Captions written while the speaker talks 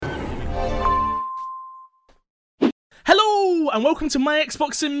Hello, and welcome to My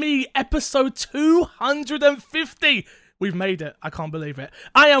Xbox and Me, episode 250. We've made it. I can't believe it.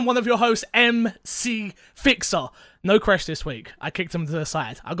 I am one of your hosts, MC Fixer. No Crash this week. I kicked him to the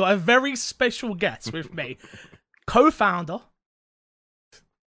side. I've got a very special guest with me. Co-founder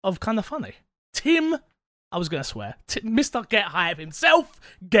of Kinda Funny, Tim, I was going to swear, Mr. Get Hype himself,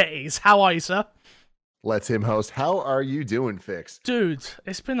 Gettys. How are you, sir? Let's him host. How are you doing, Fix? Dude,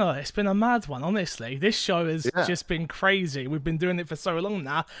 it's been a mad one, honestly. This show has just been crazy. We've been doing it for so long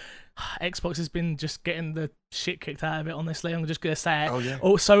now. Xbox has been just getting the shit kicked out of it, honestly. I'm just going to say it.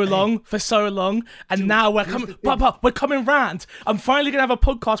 For so long. And dude, now we're coming round. I'm finally going to have a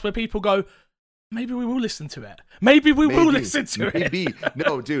podcast where people go, maybe we will listen to it. Maybe we will listen to it.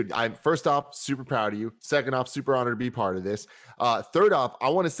 No, dude, I'm first off, super proud of you. Second off, super honored to be part of this. Third off, I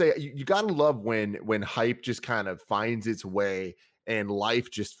want to say you got to love when hype just kind of finds its way and life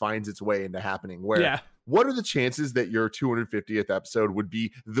just finds its way into happening. What are the chances that your 250th episode would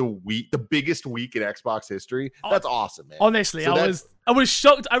be the biggest week in Xbox history? That's awesome, man. Honestly, so I was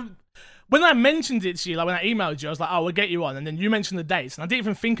shocked. When I mentioned it to you, like when I emailed you, I was like, oh, we'll get you on. And then you mentioned the dates. And I didn't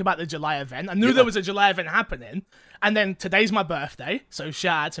even think about the July event. I knew there was a July event happening. And then today's my birthday. So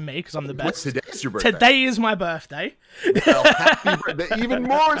shout out to me because I'm the best. Today's your birthday? Today is my birthday. Well, happy birthday. Even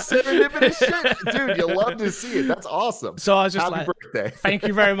more serendipitous shit. Dude, you'll love to see it. That's awesome. So I was just happy birthday. Thank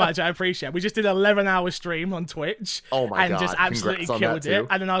you very much. I appreciate it. We just did an 11-hour stream on Twitch. Oh my God. And just absolutely killed it.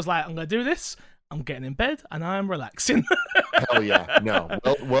 And then I was like, I'm going to do this. I'm getting in bed and I'm relaxing. Hell yeah. No,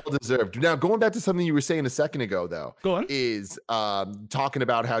 well deserved. Now, going back to something you were saying a second ago, though, is talking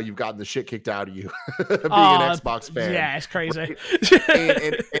about how you've gotten the shit kicked out of you being an Xbox fan. Yeah, it's crazy. Right?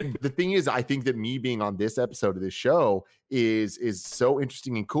 and the thing is, I think that me being on this episode of this show is so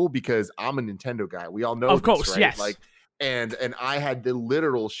interesting and cool because I'm a Nintendo guy. We all know of course, right? Yes. Like, and I had the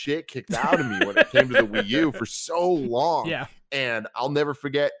literal shit kicked out of me when it came to the Wii U for so long. Yeah. And I'll never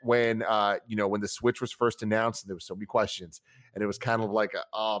forget when when the Switch was first announced and there was so many questions and it was kind of like,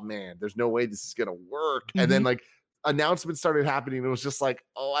 oh man, there's no way this is going to work. Mm-hmm. And then like announcements started happening. And it was just like,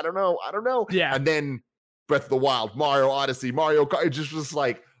 oh, I don't know. Yeah. And then Breath of the Wild, Mario Odyssey, Mario Kart, it just was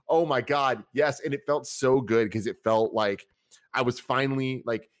like, oh my God. Yes. And it felt so good because it felt like I was finally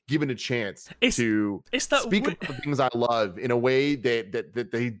like given a chance to speak about the things I love in a way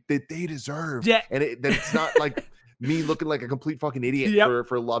that they deserve. Yeah. And that it's not like me looking like a complete fucking idiot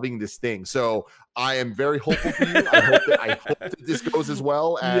for loving this thing. So I am very hopeful for you. I hope that this goes as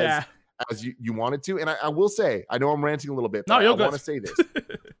well as you want it to. And I will say, I know I'm ranting a little bit, but I want to say this.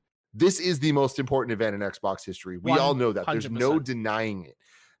 This is the most important event in Xbox history. We all know that. 100%. There's no denying it.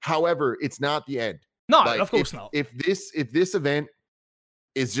 However, it's not the end. No, like, of course not. If this event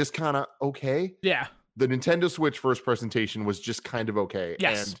is just kind of okay, the Nintendo Switch first presentation was just kind of okay.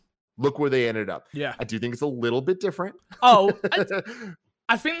 Yes. And look where they ended up. Yeah. I do think it's a little bit different. Oh,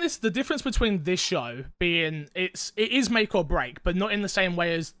 I think the difference between this show being it is make or break, but not in the same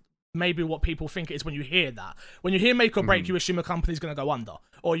way as maybe what people think it is when you hear that. When you hear make or break, you assume a company's going to go under,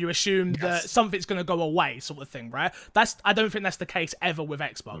 or you assume that something's going to go away, sort of thing, right? I don't think that's the case ever with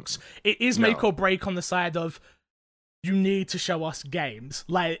Xbox. It is make or break on the side of you need to show us games.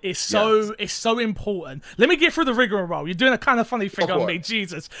 Like, it's so important. Let me get through the rigmarole. You're doing a kind of funny thing on me.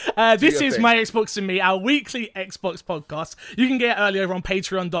 Jesus. This is My Xbox and Me, our weekly Xbox podcast. You can get it early over on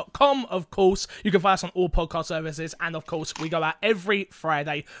patreon.com, of course. You can find us on all podcast services. And, of course, we go out every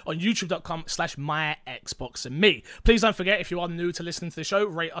Friday on youtube.com/My Xbox and Me. Please don't forget, if you are new to listening to the show,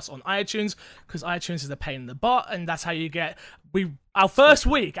 rate us on iTunes, because iTunes is a pain in the butt, and that's how you get... Our first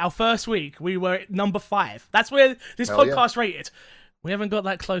week, we were at number 5. That's where this podcast rated. We haven't got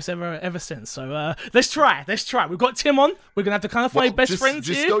that close ever since. So let's try. We've got Tim on. We're gonna have to kind of find best friends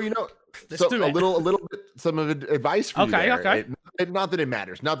here. Just so you know, a little bit some of advice for you there. Okay. Not that it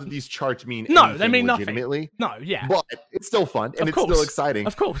matters. Not that these charts mean they mean legitimately. Nothing. No, yeah. But it's still fun and it's still exciting.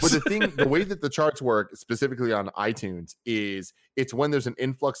 Of course. But the way that the charts work, specifically on iTunes, is it's when there's an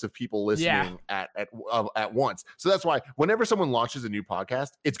influx of people listening at once. So that's why whenever someone launches a new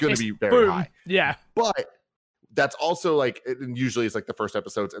podcast, it's going to be very high. Yeah. But that's also like, usually it's like the first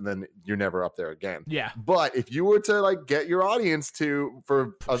episodes and then you're never up there again. Yeah. But if you were to like get your audience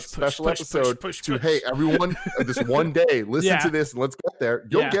for a special episode to, hey, everyone, this one day, listen to this and let's get there,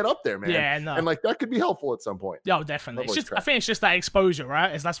 you'll get up there, man. Yeah, no. And like that could be helpful at some point. Oh, definitely. I think it's just that exposure,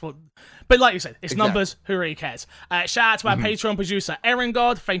 right? But like you said, it's numbers. Who really cares? Shout out to our Patreon producer,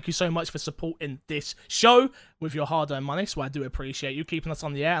 Erengard. Thank you so much for supporting this show with your hard-earned money. So I do appreciate you keeping us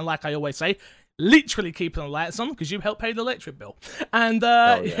on the air. And like I always say, literally keeping the lights on because you helped pay the electric bill. And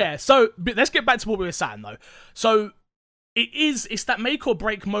so let's get back to what we were saying though. So it's that make or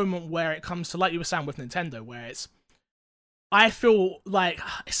break moment where it comes to, like you were saying with Nintendo, where it's I feel like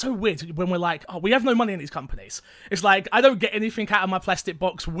it's so weird when we're like, oh, we have no money in these companies. It's like I don't get anything out of my plastic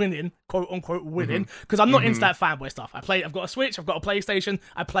box winning, quote unquote winning, because I'm not into that fanboy stuff. I've got a Switch, I've got a PlayStation,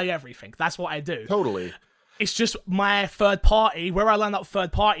 I play everything. That's what I do. Totally. It's just my third party, where I line up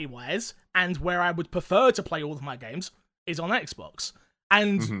third party wise, and where I would prefer to play all of my games is on Xbox.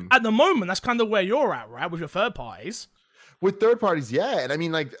 And at the moment, that's kind of where you're at, right, with your third parties. With third parties, yeah. And I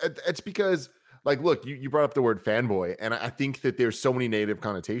mean, like, it's because, like, look, you brought up the word fanboy, and I think that there's so many negative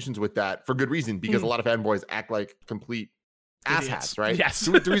connotations with that for good reason, because a lot of fanboys act like complete asshats, right? Yes.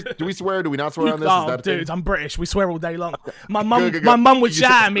 Do we swear? Do we not swear on this? Oh, is that dude, I'm British. We swear all day long. My mum would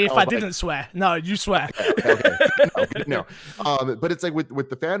shout at me if I didn't swear. No, you swear. Okay. No. But it's like with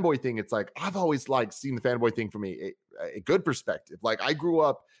the fanboy thing, it's like I've always like seen the fanboy thing from a good perspective. Like I grew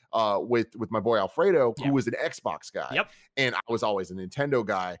up with my boy Alfredo, who was an Xbox guy, and I was always a Nintendo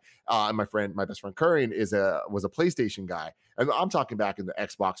guy. And my best friend Curran was a PlayStation guy, and I'm talking back in the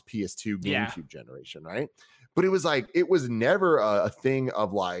Xbox, PS2, GameCube generation, right? But it was like it was never a thing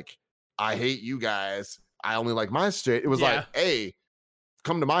of like I hate you guys, I only like my shit. It was like, hey,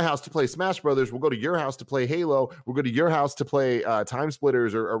 come to my house to play Smash Brothers. We'll go to your house to play Halo. We'll go to your house to play Time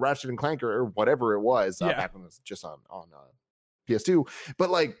Splitters or Ratchet and Clank or whatever it was back when it was just on PS2. But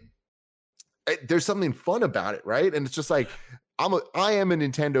like, there's something fun about it, right? And it's just like I am a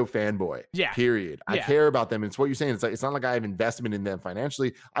Nintendo fanboy. Yeah. Period. I care about them. It's what you're saying. It's like it's not like I have investment in them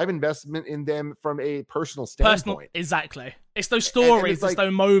financially. I have investment in them from a personal standpoint. Exactly. It's those stories, it's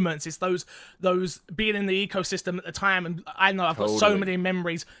those moments, it's those being in the ecosystem at the time. And I know I've got so many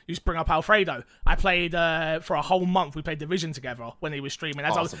memories. You just bring up Alfredo. I played for a whole month. We played Division together when he was streaming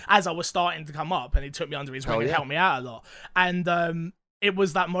as I was starting to come up, and he took me under his wing and helped me out a lot. And it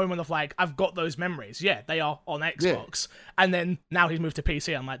was that moment of like, I've got those memories. Yeah, they are on Xbox. Yeah. And then now he's moved to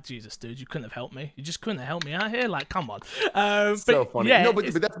PC. I'm like, Jesus, dude, you couldn't have helped me. You just couldn't have helped me out here. Like, come on. So funny. Yeah, no, but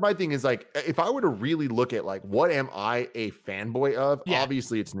that's my thing is like, if I were to really look at like, what am I a fanboy of? Yeah.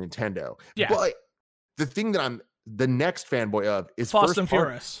 Obviously it's Nintendo. Yeah. But the thing that I'm the next fanboy of is Fast and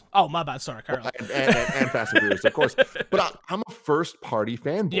Furious. Oh, my bad. Sorry, Carol. And Fast and Furious, of course. But I'm a first party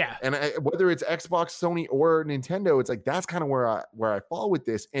fanboy. Yeah. And whether it's Xbox, Sony, or Nintendo, it's like that's kind of where I fall with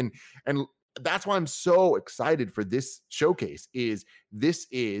this. And that's why I'm so excited for this showcase. This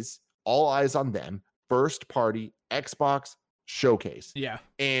is all eyes on them, first party Xbox showcase. Yeah.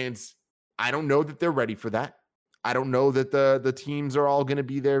 And I don't know that they're ready for that. I don't know that the teams are all going to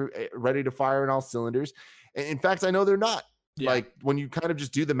be there ready to fire in all cylinders. In fact, I know they're not. Yeah. Like when you kind of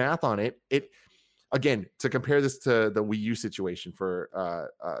just do the math on it, again, to compare this to the Wii U situation for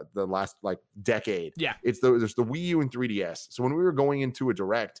the last like decade. Yeah. There's the Wii U and 3DS. So when we were going into a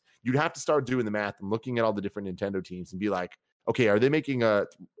direct, you'd have to start doing the math and looking at all the different Nintendo teams and be like, okay, are they making a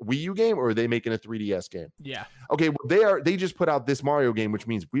Wii U game or are they making a 3DS game? Yeah. Okay, well, they just put out this Mario game, which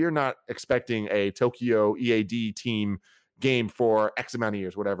means we are not expecting a Tokyo EAD team game for X amount of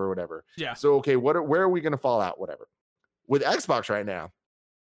years, whatever. Yeah. So, okay, where are we going to fall out? Whatever. With Xbox right now,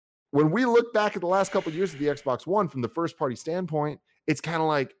 when we look back at the last couple of years of the Xbox One from the first party standpoint, it's kind of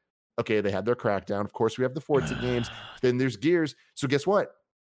like, okay, they had their Crackdown. Of course, we have the Forza games. Then there's Gears. So guess what?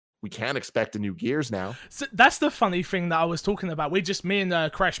 We can't expect a new Gears now. So that's the funny thing that I was talking about. Me and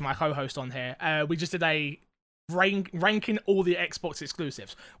Kresh, my co-host on here, we just did a ranking all the Xbox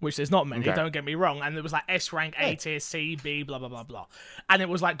exclusives, which there's not many, don't get me wrong, and it was like S rank, A tier, C, B, blah blah blah blah, and it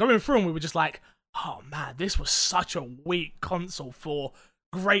was like going through and we were just like, oh man, this was such a weak console for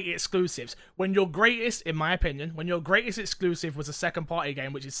great exclusives. When your greatest, in my opinion, exclusive was a second party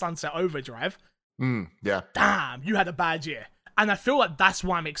game, which is Sunset Overdrive, damn, you had a bad year. And I feel like that's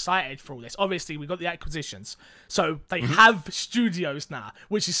why I'm excited for all this. Obviously, we got the acquisitions, so they have studios now,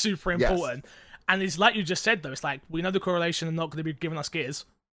 which is super important. Yes. And it's like you just said, though. It's like we know the correlation are not going to be giving us Gears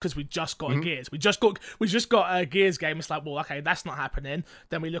because we just got a Gears. We just got a Gears game. It's like, well, okay, that's not happening.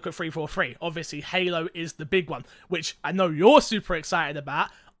 Then we look at 343. Obviously, Halo is the big one, which I know you're super excited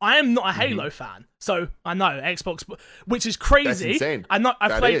about. I am not a Halo fan, so I know Xbox, which is crazy. That's insane.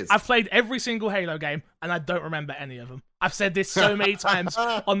 I've played every single Halo game, and I don't remember any of them. I've said this so many times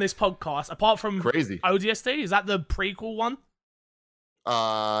on this podcast. Apart from ODST, is that the prequel one?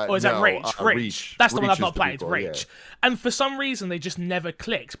 Or is that Reach? Reach. That's the one I've not played. Reach. Yeah. And for some reason, they just never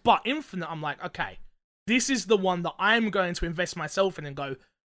clicked. But Infinite, I'm like, okay, this is the one that I'm going to invest myself in and go,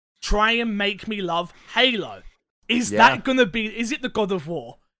 try and make me love Halo. Is that going to be, is it the God of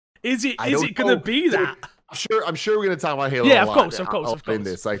War? Is it going to be that? I'm sure we're gonna talk about Halo. Yeah, a of lot course, of course, of course. In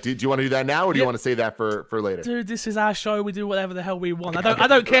this, like, do you want to do that now, or do you want to save that for later? Dude, this is our show. We do whatever the hell we want. I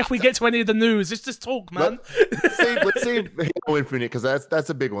don't care if we get to any of the news. It's just talk, man. Let's save Halo Infinite, because that's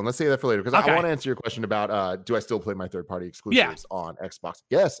a big one. Let's save that for later, because I want to answer your question about do I still play my third-party exclusives on Xbox?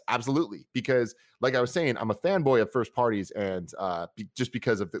 Yes, absolutely. Because like I was saying, I'm a fanboy of first parties, and just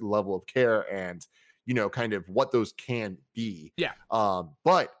because of the level of care and kind of what those can be. Yeah.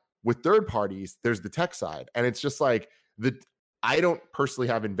 But with third parties, there's the tech side, and it's just like I don't personally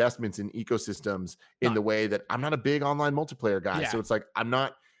have investments in ecosystems in the way that I'm not a big online multiplayer guy. So it's like I'm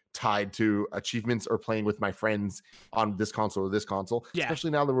not tied to achievements or playing with my friends on this console or this console. Especially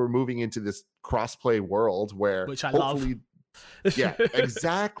now that we're moving into this cross-play world where which I love. Yeah,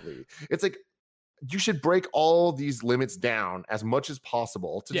 exactly. It's like you should break all these limits down as much as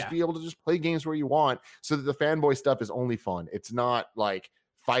possible to just be able to just play games where you want, so that the fanboy stuff is only fun. It's not like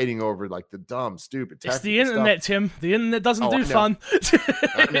fighting over like the dumb, stupid. It's the internet, stuff. Tim. The internet doesn't do fun.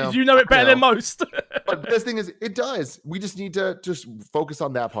 Know. You know it better than most. But the best thing is, it does. We just need to just focus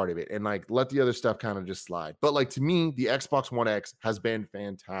on that part of it and like let the other stuff kind of just slide. But like, to me, the Xbox One X has been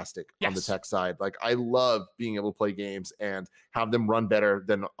fantastic on the tech side. Like, I love being able to play games and have them run better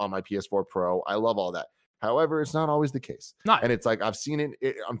than on my PS4 Pro. I love all that. However, it's not always the case. No. And it's like, I've seen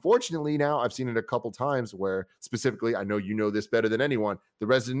it, unfortunately now, I've seen it a couple times where specifically, I know you know this better than anyone, the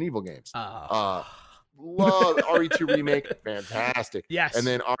Resident Evil games. Love RE2 remake, fantastic. Yes. And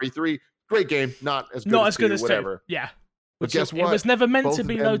then RE3, great game, not as good as whatever. Two. Yeah. But guess what? It was never meant to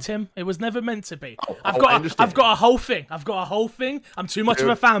be, though, Tim. It was never meant to be. I've got a whole thing. I'm too much of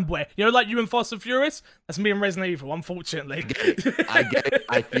a fanboy. Like you and Fast and Furious? That's me and Resident Evil, unfortunately. I get it.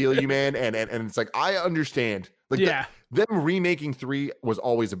 I feel you, man. And it's like, I understand. Like, them remaking 3 was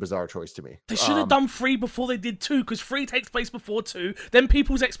always a bizarre choice to me. They should have done 3 before they did 2, because 3 takes place before 2. Then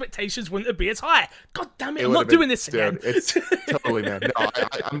people's expectations wouldn't be as high. God damn it! I'm not doing this again. It's totally, man. No,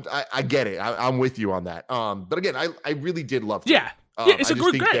 I get it. I'm with you on that. But again, I really did love 3. It's a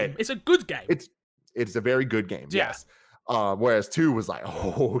good game. It's a good game. It's a very good game. Yes. Whereas 2 was like,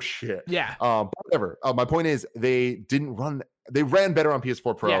 oh shit. Yeah. But whatever. My point is, they ran better on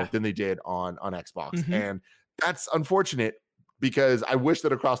PS4 Pro than they did on Xbox, and that's unfortunate, because I wish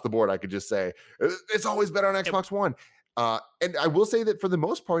that across the board I could just say it's always better on Xbox One. And I will say that for the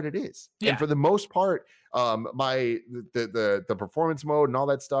most part it is. And for the most part, the performance mode and all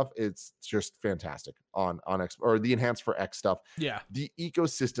that stuff, it's just fantastic on X, or the enhanced for X stuff. Yeah. The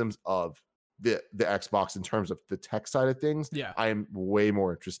ecosystems of the Xbox in terms of the tech side of things, I am way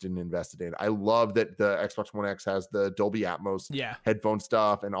more interested and invested in. I love that the Xbox One X has the Dolby Atmos headphone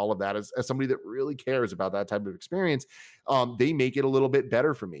stuff and all of that. As somebody that really cares about that type of experience, they make it a little bit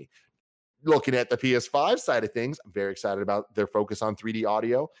better for me. Looking at the PS5 side of things, I'm very excited about their focus on 3D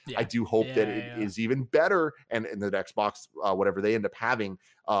audio. I do hope that it is even better, and in the Xbox, whatever they end up having,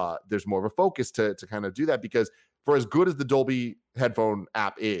 there's more of a focus to kind of do that, because for as good as the Dolby headphone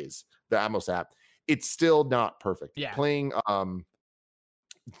app is, the Atmos app, it's still not perfect. Playing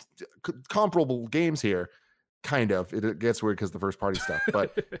comparable games here, kind of, it gets weird because the first party stuff,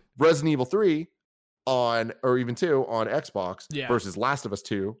 but Resident Evil 3 or even 2 on Xbox versus Last of Us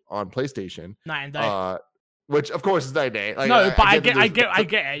 2 on PlayStation, night and day. Which of course is night and day. Like, no, but I get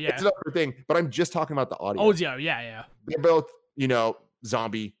it. Yeah, it's another thing. But I'm just talking about the audio. Audio, yeah. They're both,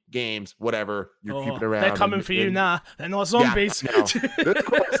 zombie games, whatever. You're keeping around. They're coming for you now. They're not zombies. Yeah, no.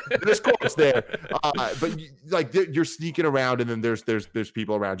 There's course there. But you're sneaking around, and then there's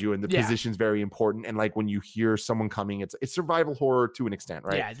people around you, and the position's very important. And like when you hear someone coming, it's survival horror to an extent,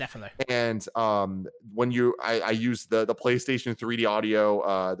 right? Yeah, definitely. And when I use the PlayStation 3D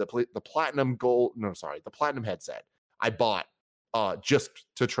audio, the Platinum headset I bought just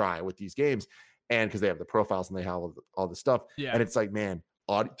to try with these games. And because they have the profiles and they have all the stuff. And it's like, man,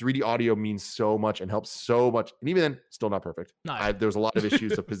 3D audio means so much and helps so much. And even then, still not perfect. No. There's a lot of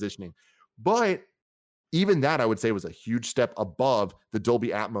issues of positioning. But even that, I would say, was a huge step above the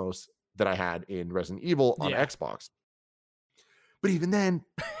Dolby Atmos that I had in Resident Evil on Xbox. But even then,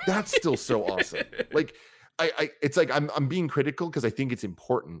 that's still so awesome. Like, it's like I'm being critical because I think it's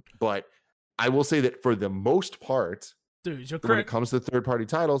important. But I will say that for the most part, dude, when it comes to third-party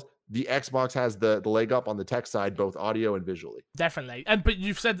titles, the Xbox has the leg up on the tech side, both audio and visually. Definitely. But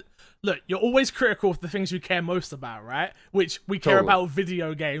you've said, look, you're always critical of the things you care most about, right? Which we care about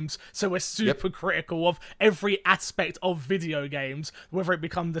video games, so we're super critical of every aspect of video games, whether it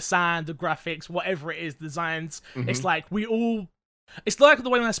become the sound, the graphics, whatever it is, designs. It's like it's like the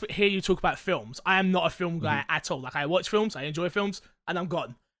way when I hear you talk about films. I am not a film guy at all. Like, I watch films, I enjoy films, and I'm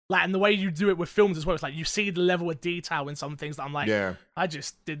gone. Like, and the way you do it with films as well, it's like you see the level of detail in some things that I'm like, yeah, I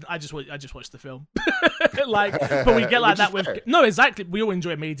just watched the film. Like, but we get like that with fair. No, exactly. We all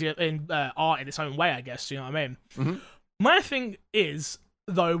enjoy media in art in its own way, I guess. You know what I mean? Mm-hmm. My thing is,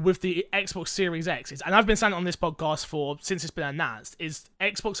 though, with the Xbox Series X, and I've been saying it on this podcast since it's been announced, is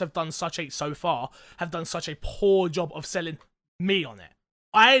Xbox have done such a poor job of selling me on it.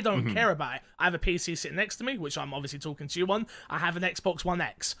 I don't care about it. I have a PC sitting next to me, which I'm obviously talking to you on. I have an Xbox One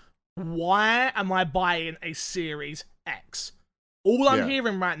X. Why am I buying a Series X? All I'm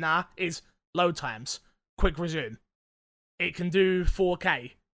hearing right now is load times, quick resume. It can do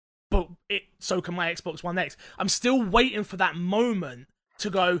 4K, but so can my Xbox One X. I'm still waiting for that moment to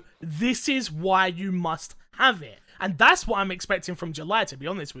go, this is why you must have it. And that's what I'm expecting from July, to be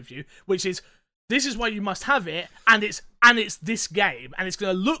honest with you, which is, this is why you must have it, and it's this game, and it's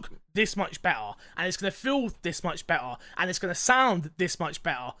going to look this much better, and it's going to feel this much better, and it's going to sound this much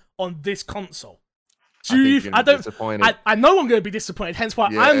better on this console. I know I'm going to be disappointed, hence why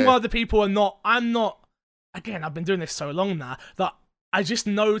I'm one of the people I'm not, again, I've been doing this so long now, that I just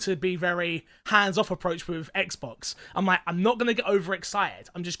know to be very hands-off approach with Xbox. I'm like, I'm not going to get overexcited.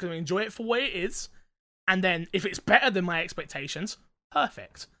 I'm just going to enjoy it for what it is, and then if it's better than my expectations,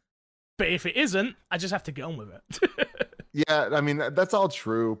 perfect. But if it isn't, I just have to get on with it. Yeah, I mean, that's all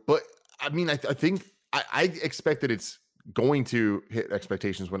true. But I mean, I think I expect that it's going to hit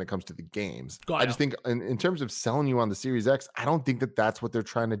expectations when it comes to the games. I just think in terms of selling you on the Series X, I don't think that that's what they're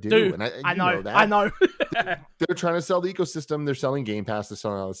trying to do. Dude, and I know that. I know. They're trying to sell the ecosystem. They're selling Game Pass. They're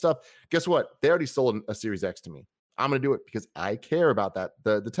selling all this stuff. Guess what? They already sold a Series X to me. I'm going to do it because I care about that,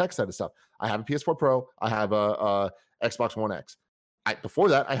 the tech side of stuff. I have a PS4 Pro. I have a Xbox One X. Before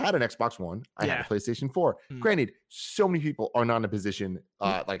that, I had an Xbox One. I had a PlayStation 4. Granted, so many people are not in a position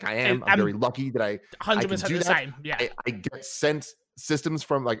like I am. I'm very lucky that I 100% can do the that. same. Yeah, I get sent systems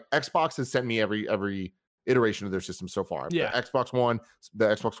from, like, Xbox has sent me every iteration of their system so far. Yeah, the Xbox One, the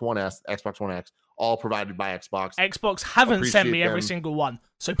Xbox One S, Xbox One X, all provided by Xbox. Xbox haven't sent me every single one,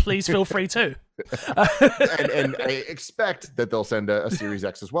 so please feel free to. and I expect that they'll send a Series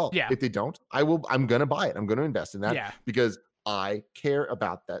X as well. Yeah. If they don't, I'm gonna buy it. I'm gonna invest in that because I care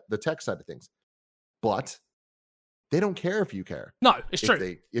about the tech side of things. But they don't care if you care. No, it's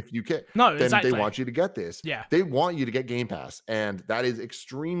true. If you care, no, then exactly. they want you to get this. Yeah. They want you to get Game Pass. And that is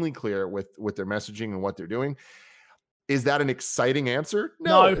extremely clear with their messaging and what they're doing. Is that an exciting answer?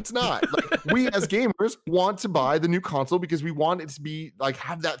 No, it's not. Like, we as gamers want to buy the new console because we want it to be like,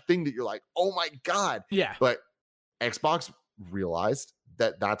 have that thing that you're like, oh my God. Yeah. But Xbox realized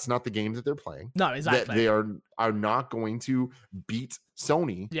that that's not the game that they're playing. No, exactly. That they are not going to beat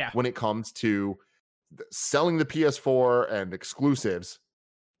Sony when it comes to selling the PS4 and exclusives.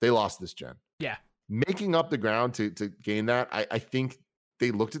 They lost this gen. Yeah. Making up the ground to gain that, I think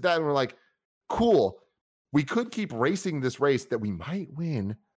they looked at that and were like, cool, we could keep racing this race that we might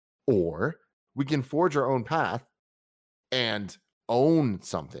win, or we can forge our own path and own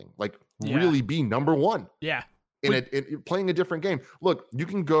something, like really be number one. Yeah. In playing a different game. Look, you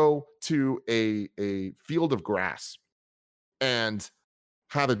can go to a field of grass and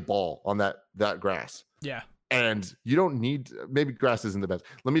have it ball on that grass. Yeah. And you don't need, maybe grass isn't the best.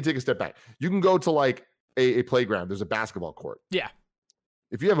 Let me take a step back. You can go to like a playground. There's a basketball court. Yeah.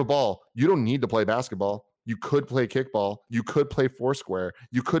 If you have a ball, you don't need to play basketball. You could play kickball. You could play Foursquare.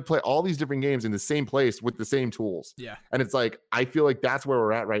 You could play all these different games in the same place with the same tools. Yeah. And it's like, I feel like that's where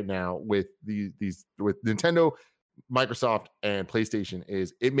we're at right now with these with Nintendo, Microsoft, and PlayStation.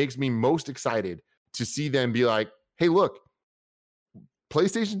 Is it makes me most excited to see them be like, hey, look,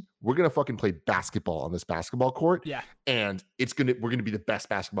 PlayStation, we're gonna fucking play basketball on this basketball court. Yeah. And we're gonna be the best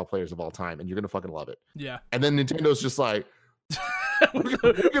basketball players of all time, and you're gonna fucking love it. Yeah. And then Nintendo's just like, we're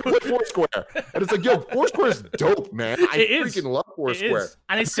gonna play Foursquare. And it's like, yo, Foursquare is dope, man. I freaking love Foursquare.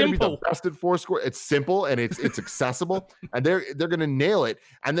 And it's simple. Be the best at Foursquare. It's simple and it's accessible, and they're gonna nail it.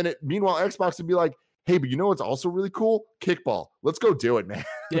 And then meanwhile, Xbox would be like, hey, but you know what's also really cool? Kickball. Let's go do it, man.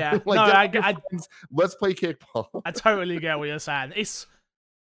 Yeah. Like, let's play kickball. I totally get what you're saying. It's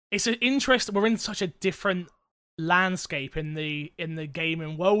an interest. We're in such a different landscape in the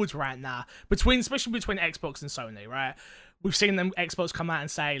gaming world right now, especially between Xbox and Sony, right? We've seen them Xbox come out and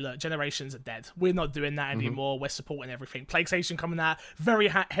say, look, generations are dead. We're not doing that anymore. We're supporting everything. PlayStation coming out very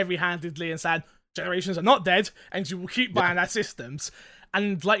heavy-handedly and saying, generations are not dead, and you will keep buying our systems.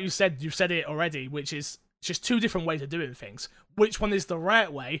 And like you've said it already, which is just two different ways of doing things. Which one is the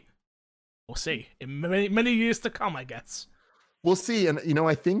right way? We'll see in many, many years to come, I guess. We'll see. And,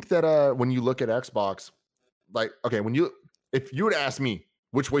 I think that when you look at Xbox, like, okay, if you would ask me,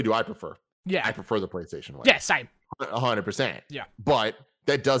 which way do I prefer? Yeah. I prefer the PlayStation way. Yeah, same. 100%. Yeah. But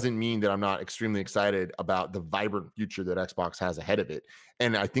that doesn't mean that I'm not extremely excited about the vibrant future that Xbox has ahead of it.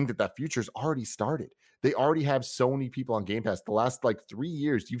 And I think that that future's already started. They already have so many people on Game Pass. The last like 3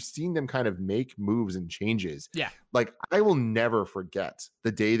 years, you've seen them kind of make moves and changes. Yeah. Like, I will never forget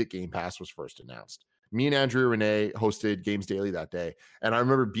the day that Game Pass was first announced. Me and Andrea Renee hosted Games Daily that day. And I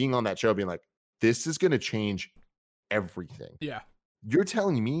remember being on that show being like, this is going to change everything. Yeah. You're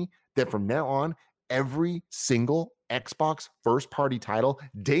telling me that from now on, every single Xbox first party title,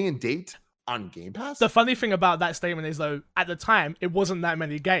 day and date, on Game Pass? The funny thing about that statement is, though, at the time, it wasn't that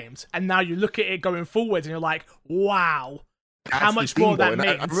many games. And now you look at it going forward and you're like, wow, that's how much more that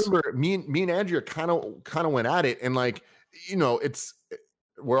means. I remember me and Andrea kind of went at it, and like, you know,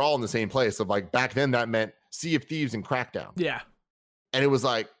 we're all in the same place of like, back then that meant Sea of Thieves and Crackdown. Yeah. And it was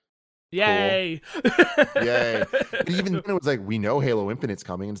like, yay. Cool. Yay. And even then it was like, we know Halo Infinite's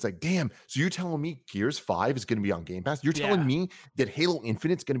coming, and it's like, damn, so you're telling me Gears 5 is going to be on Game Pass? You're telling me that Halo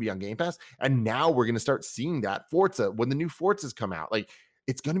Infinite's going to be on Game Pass? And now we're going to start seeing that Forza, when the new Forzas come out, like,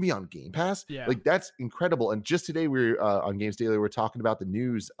 it's going to be on Game Pass? Yeah. Like, that's incredible. And just today we were on Games Daily, we're talking about the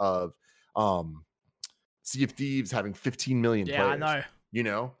news of Sea of Thieves having 15 million players. I know. You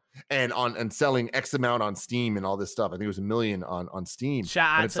know? And selling X amount on Steam and all this stuff. I think it was 1 million on Steam.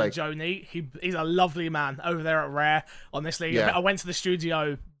 Shout out to Joe Neat. He's a lovely man over there at Rare. Honestly, I went to the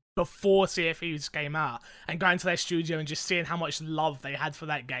studio before Sea of Thieves came out, and going to their studio and just seeing how much love they had for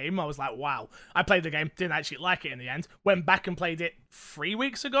that game, I was like, wow. I played the game, didn't actually like it in the end. Went back and played it 3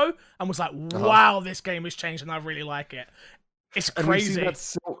 weeks ago, and was like, wow, this game has changed, and I really like it. It's crazy.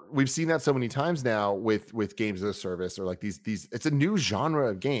 We've seen that so many times now with games as a service, or like these. It's a new genre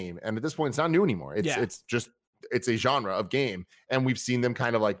of game, and at this point, it's not new anymore. It's a genre of game, and we've seen them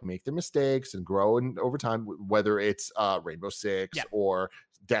kind of like make their mistakes and grow over time. Whether it's Rainbow Six or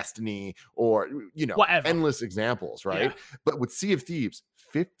Destiny, or whatever. Endless examples, right? Yeah. But with Sea of Thieves,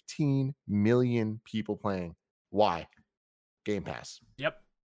 15 million people playing. Why? Game Pass. Yep.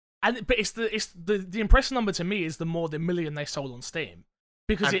 But it's the impressive number to me is the million they sold on Steam,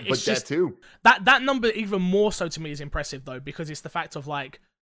 because it's just that too. That number even more so to me is impressive, though, because it's the fact of like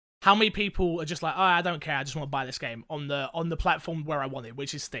how many people are just like, oh, I don't care, I just want to buy this game on the platform where I want it,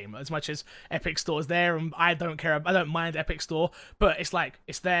 which is Steam. As much as Epic Store's there, and I don't care, I don't mind Epic Store, but it's like,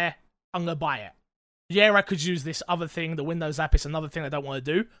 it's there, I'm gonna buy it. Yeah, I could use this other thing, the Windows app is another thing I don't want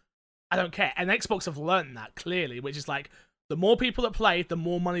to do. I don't care. And Xbox have learned that clearly, which is like, the more people that play, the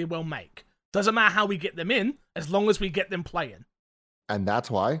more money we'll make. Doesn't matter how we get them in, as long as we get them playing. And that's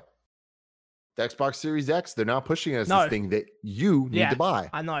why the Xbox Series X, they're not pushing it as this thing that you need to buy.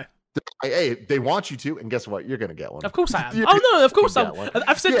 I know. Hey, they want you to, and guess what? You're gonna get one. Of course I am. Oh no, of course I'm.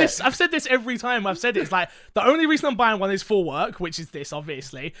 I've said this. I've said this every time I've said it. It's like, the only reason I'm buying one is for work, which is this,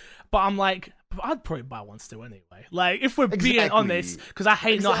 obviously. But I'm like, I'd probably buy one still anyway. Like, if we're being honest, because I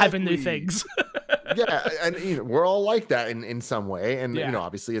hate not having new things. Yeah, and we're all like that in some way, and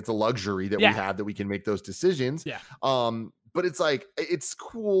obviously it's a luxury that we have, that we can make those decisions. Yeah. But it's like, it's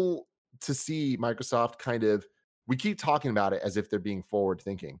cool to see Microsoft kind of, we keep talking about it as if they're being forward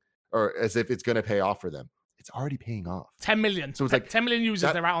thinking, or as if it's going to pay off for them. It's already paying off. 10 million. So it's like 10 million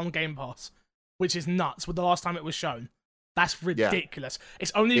users they're out on Game Pass, which is nuts. With the last time it was shown, that's ridiculous.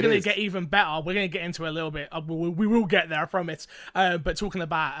 It's only going to get even better. We're going to get into it a little bit. We will get there, I promise. But talking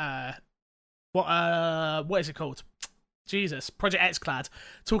about what is it called? Jesus, Project xCloud.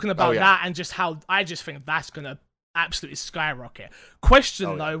 Talking about that, and just how I just think that's gonna absolutely skyrocket.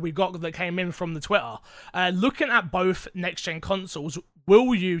 Question though, we got that came in from the Twitter. Looking at both next gen consoles,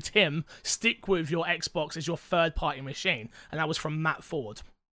 will you, Tim, stick with your Xbox as your third party machine? And that was from Matt Ford.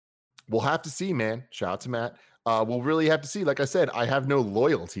 We'll have to see, man. Shout out to Matt. We'll really have to see. Like I said, I have no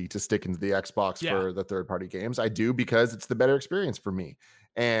loyalty to sticking to the Xbox for the third party games. I do because it's the better experience for me.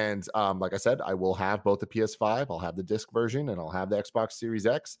 And like I said, I will have both the PS5, I'll have the disc version, and I'll have the Xbox Series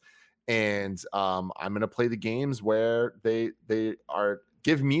X. And I'm going to play the games where they are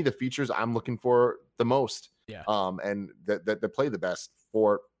give me the features I'm looking for the most. Yeah. And that play the best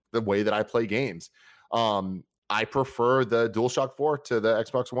for the way that I play games. I prefer the DualShock 4 to the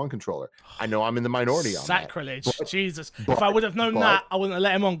Xbox One controller. I know I'm in the minority on that. Sacrilege. Jesus. If I would have known that, I wouldn't have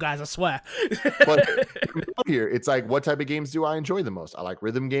let him on, guys, I swear. But here, it's like, what type of games do I enjoy the most? I like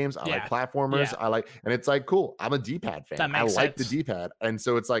rhythm games. I like platformers. And it's like, cool. I'm a D-pad fan. I like the D-pad. And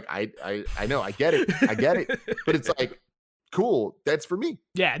so it's like, I know, I get it. But it's like, cool, that's for me.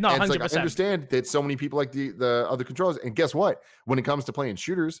 Yeah, no, 100%. Like, I understand that so many people like the other controllers. And guess what? When it comes to playing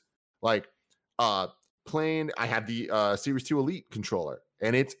shooters, like, I have the Series 2 Elite controller,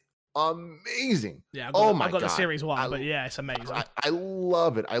 and it's amazing. Yeah, I've got the Series 1, but it's amazing. I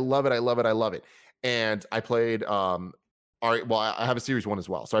love it. I love it. And I played Well, I have a Series 1 as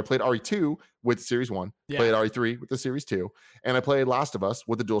well. So I played RE2 with Series 1, played RE3 with the Series 2, and I played Last of Us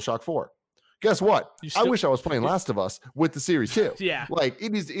with the DualShock 4. Guess what? I wish I was playing Last of Us with the Series 2. Yeah. Like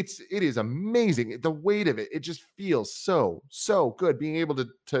it is amazing. The weight of it, it just feels so good. Being able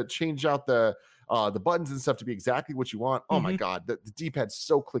to change out the buttons and stuff to be exactly what you want. Oh my God. The D-pad's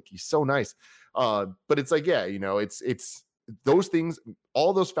so clicky, so nice. But it's like, yeah, you know, it's those things,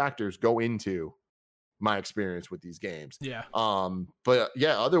 all those factors go into my experience with these games. Yeah. But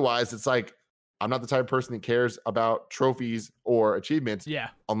yeah, otherwise it's like I'm not the type of person that cares about trophies or achievements. Yeah.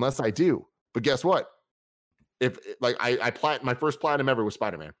 Unless I do. But guess what? If like my first platinum ever was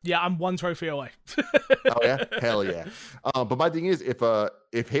Spider-Man. Yeah, I'm 1 trophy away. Oh yeah, hell yeah. But my thing is,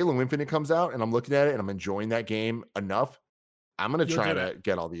 if Halo Infinite comes out and I'm looking at it and I'm enjoying that game enough, I'm gonna try to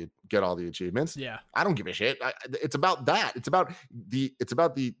get all the achievements. Yeah, I don't give a shit. It's about that. It's about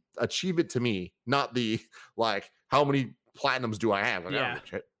the achievement to me, not the like how many platinums do I have. Like, I don't give a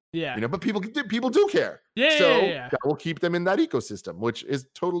shit. Yeah, you know, but people do care. Yeah, so yeah. that will keep them in that ecosystem, which is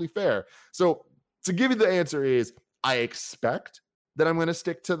totally fair. So to give you the answer is, I expect that I'm going to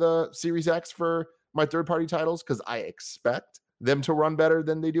stick to the Series X for my third-party titles because I expect them to run better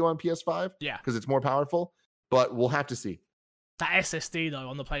than they do on PS5. Yeah, because it's more powerful. But we'll have to see. That SSD though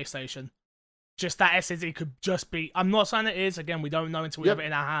on the PlayStation, just that SSD could just be. I'm not saying it is. Again, we don't know until we have it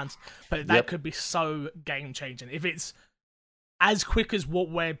in our hands. But that could be so game-changing if it's as quick as what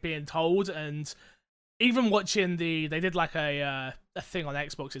we're being told. And even watching they did like a thing on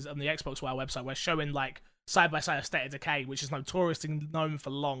Xbox's on the Xbox WoW website where showing like side by side of State of Decay, which is notoriously known for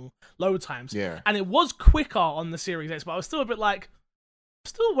long load times. Yeah, and it was quicker on the Series X, but I was still a bit like,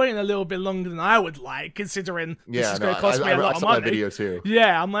 still waiting a little bit longer than I would like, considering this is going to cost me a lot of money. I saw that video too.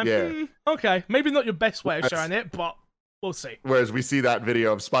 Yeah, I'm like, okay, maybe not your best way of showing it, but we'll see. Whereas we see that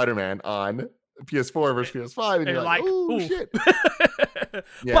video of Spider-Man on PS4 versus PS5, and you're like, oh shit.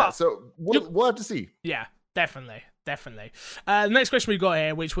 Yeah, but so we'll have to see. Yeah, definitely. The next question we got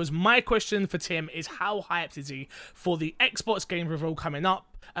here, which was my question for Tim, is how hyped is he for the Xbox game reveal coming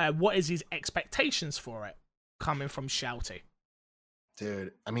up? What is his expectations for it? Coming from Shouty.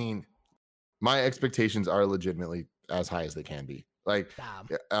 Dude, I mean, my expectations are legitimately as high as they can be. Like,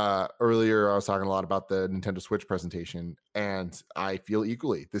 earlier I was talking a lot about the Nintendo Switch presentation, and I feel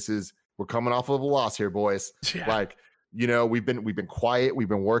equally. We're coming off of a loss here, boys. Yeah. Like, you know, we've been quiet, we've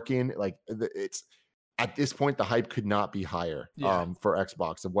been working. Like, it's at this point the hype could not be higher for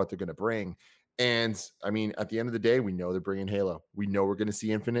Xbox of what they're going to bring. And I mean, at the end of the day, we know they're bringing Halo. We know we're going to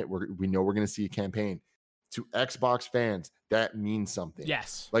see Infinite. We know we're going to see a campaign. To Xbox fans, that means something.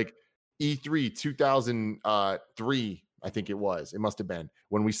 Yes. Like E3 2003, I think it must have been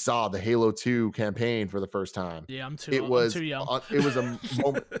when we saw the Halo 2 campaign for the first time. Yeah, I'm too young. It was a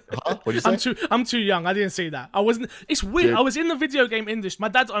moment. Huh? What'd you say? I'm too young. I didn't see that. I wasn't. It's weird. Dude. I was in the video game industry. My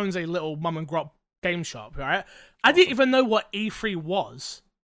dad owns a little mum and grop game shop, right? I didn't even know what E3 was.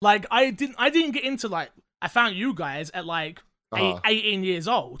 Like, I didn't get into, like, I found you guys at like 18 years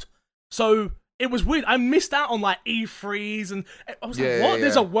old. So it was weird. I missed out on like E3s, and I was like, "What?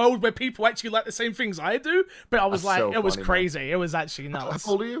 There's a world where people actually like the same things I do." But I was like, it was crazy. Man. It was actually nuts.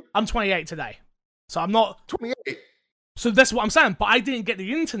 How old are you? I'm 28 today, so I'm not 28. So that's what I'm saying. But I didn't get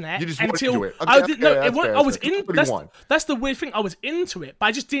the internet until it. Okay, I didn't. No, I was in. That's the weird thing. I was into it, but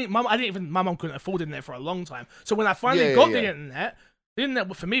I just didn't. My mum couldn't afford internet for a long time. So when I finally got the internet. The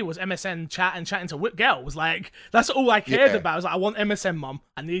internet for me was MSN chat and chatting to girls. Like, that's all I cared about. I was like, I want MSN, mum.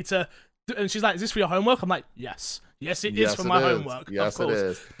 I need to. And she's like, "Is this for your homework?" I'm like, "Yes, it is for my homework." Yes, of course. It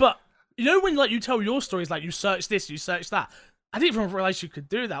is. But you know when like you tell your stories, like you search this, you search that. I didn't even realize you could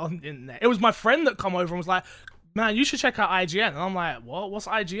do that on the internet. It was my friend that come over and was like, "Man, you should check out IGN." And I'm like, "What? What's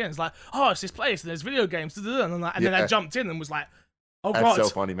IGN?" It's like, "Oh, it's this place. And there's video games." And then I jumped in and was like, "Oh God, that's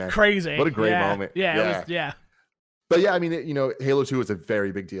so funny, man! Crazy! What a great moment!" Yeah. But yeah, I mean, you know, Halo 2 is a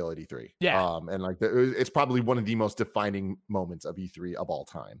very big deal at E3. Yeah. And like, it's probably one of the most defining moments of E3 of all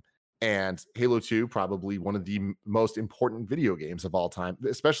time. And Halo 2, probably one of the most important video games of all time,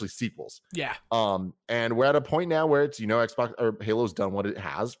 especially sequels. Yeah. And we're at a point now where it's, you know, Xbox or Halo's done what it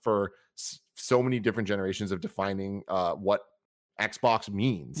has for so many different generations of defining what Xbox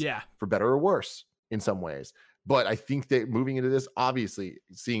means. Yeah. For better or worse in some ways. But I think that moving into this, obviously,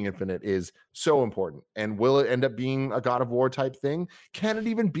 seeing Infinite is so important. And will it end up being a God of War type thing? Can it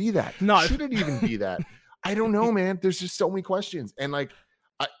even be that? No. Should it even be that? I don't know, man. There's just so many questions. And like,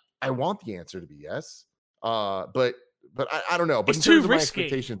 I want the answer to be yes. But I don't know. But it's in terms too of my risky.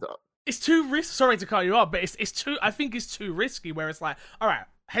 expectations, it's too risky. Sorry to cut you off, but it's too. I think it's too risky. Where it's like, all right,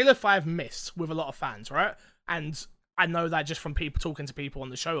 Halo 5 missed with a lot of fans, right? And I know that just from people talking to people on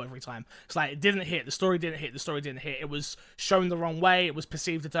the show every time. It's like, it didn't hit, the story didn't hit, the story didn't hit. It was shown the wrong way, it was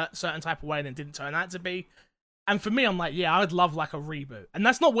perceived a certain type of way, and it didn't turn out to be. And for me, I'm like, yeah, I would love like a reboot. And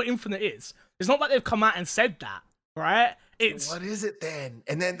that's not what Infinite is. It's not like they've come out and said that, right? It's so what is it then?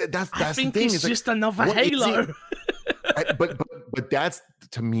 And then that's I think the thing. It's just like, another Halo. but that's,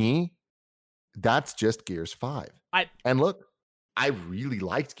 to me, that's just Gears 5. And look, I really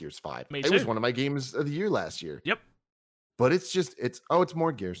liked Gears 5. Me too. It was one of my games of the year last year. Yep. But it's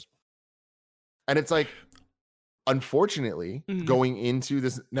more Gears. And it's like, unfortunately, going into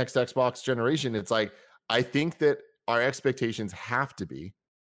this next Xbox generation, it's like, I think that our expectations have to be,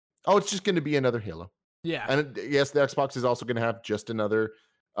 it's just going to be another Halo. Yeah. And yes, the Xbox is also going to have just another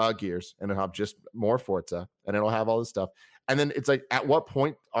Gears, and it'll have just more Forza, and it'll have all this stuff. And then it's like, at what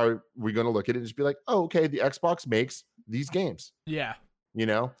point are we going to look at it and just be like, oh, okay, the Xbox makes these games. Yeah. You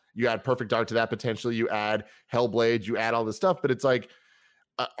know, you add Perfect Dark to that potentially, you add Hellblade, you add all this stuff, but it's like,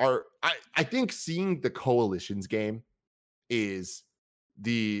 I think seeing the Coalition's game is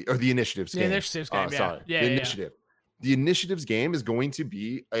the Initiative's game. The Initiative's game, the Initiative. The Initiative's game is going to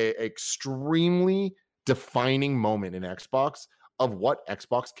be a extremely defining moment in Xbox of what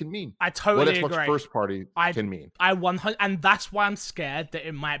Xbox can mean. I totally agree. What Xbox first party can mean. I 100, and that's why I'm scared that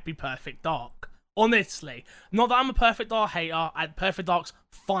it might be Perfect Dark. Honestly, not that I'm a Perfect Dark hater. Perfect Dark's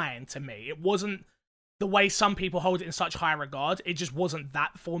fine to me. It wasn't the way some people hold it in such high regard. It just wasn't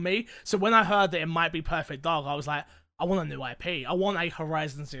that for me. So when I heard that it might be Perfect Dark, I was like, I want a new IP. I want a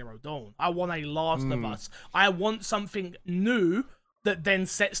Horizon Zero Dawn. I want a Last of Us. I want something new that then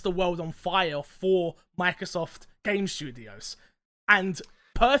sets the world on fire for Microsoft Game Studios. And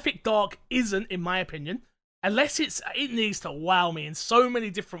Perfect Dark isn't, in my opinion, unless it needs to wow me in so many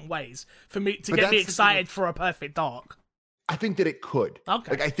different ways for me to get me excited for a Perfect Dark. I think that it could.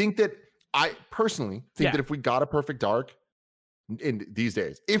 Okay. Like, I think that, I personally think that if we got a Perfect Dark in these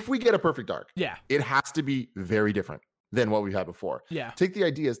days, if we get a Perfect Dark, it has to be very different than what we've had before. Yeah. Take the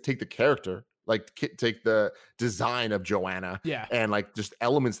ideas, take the character, like take the design of Joanna, and like just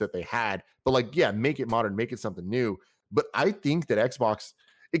elements that they had, but like, make it modern, make it something new. But I think that Xbox,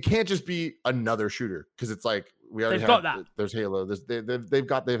 it can't just be another shooter, because it's like, we already have that. There's Halo, they've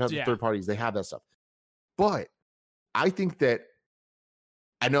had the third parties, they have that stuff. But I think that,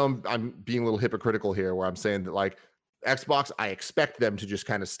 I know I'm being a little hypocritical here, where I'm saying that like Xbox, I expect them to just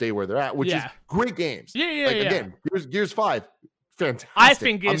kind of stay where they're at, which is great games. Again, Gears 5, fantastic. I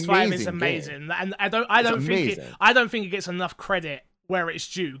think Gears 5 is amazing, and I don't think it gets enough credit where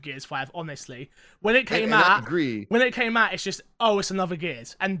it's due. Gears 5, honestly, when it came out, it's just, it's another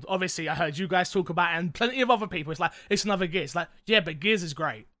Gears. And obviously, I heard you guys talk about it, and plenty of other people. It's like, it's another Gears. Like, yeah, but Gears is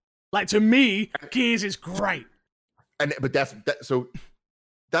great. Like, to me, Gears is great. But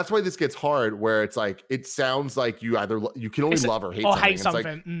that's why this gets hard, where it's like, it sounds like you can only love or hate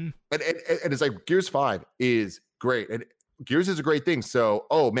something. Like, and it's like, Gears 5 is great, and Gears is a great thing. So,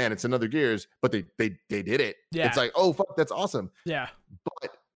 man, it's another Gears, but they did it. Yeah. It's like, fuck, that's awesome. Yeah.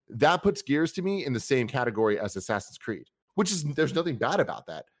 But that puts Gears to me in the same category as Assassin's Creed, which is, there's nothing bad about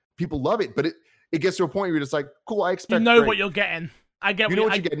that. People love it, but it gets to a point where you're just like, cool, I expect what you're getting. I get what you're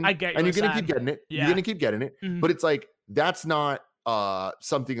getting. I get, and you're gonna keep getting it. Yeah. You're gonna keep getting it. But it's like, that's not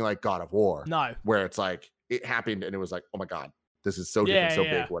something like God of War, where it's like, it happened and it was like, oh my god, this is so different, so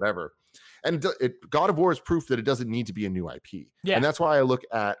big, whatever. And God of War is proof that it doesn't need to be a new IP. And that's why I look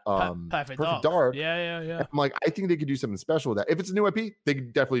at Perfect Dark. Yeah. I'm like, I think they could do something special with that. If it's a new IP, they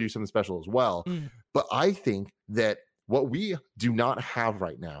could definitely do something special as well. But I think that what we do not have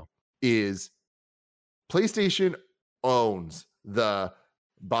right now is, PlayStation owns the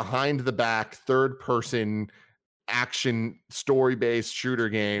behind the back, third person action story-based shooter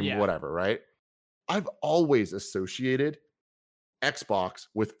game, whatever, right? I've always associated Xbox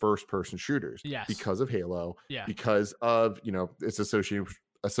with first-person shooters, because of Halo, because of, its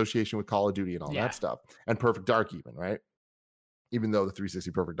association with Call of Duty and all that stuff, and Perfect Dark even, right? Even though the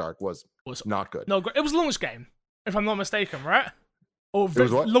 360 Perfect Dark was not good. No, it was launch game, if I'm not mistaken, right? Or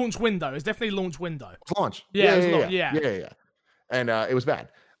launch window. It's definitely launch window. It's launch. Yeah. And it was bad.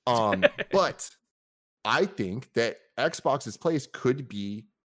 But I think that Xbox's place could be,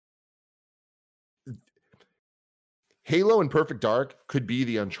 Halo and Perfect Dark could be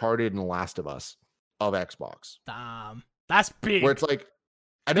the Uncharted and Last of Us of Xbox. That's big. Where it's like,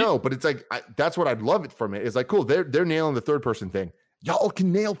 I know, but it's like, that's what I'd love it from it. It's like, cool, they're nailing the third person thing. Y'all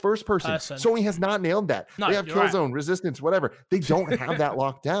can nail first person. Sony has not nailed that. No, they have Killzone, Resistance, whatever. They don't have that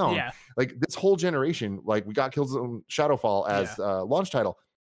locked down. Like, this whole generation, like, we got Killzone Shadowfall as launch title.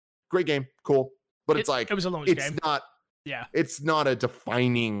 Great game, cool. But it's like, it was a launch game. It's not a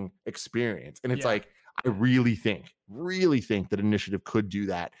defining experience. And it's like, I really think that Initiative could do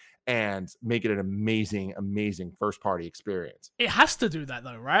that and make it an amazing, amazing first party experience. It has to do that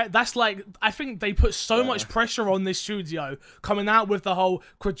though, right? That's like, I think they put so much pressure on this studio coming out with the whole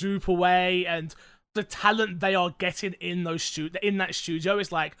quadruple A and the talent they are getting in that studio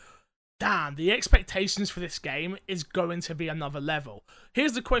is like, damn, the expectations for this game is going to be another level.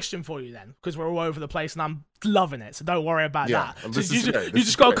 Here's the question for you then, because we're all over the place and I'm loving it, so don't worry about that. So you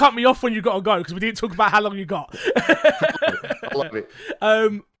just got to cut me off when you got to go, because we didn't talk about how long you got. I love it.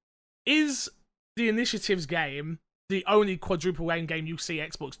 Is the Initiative's game the only quadruple A game you see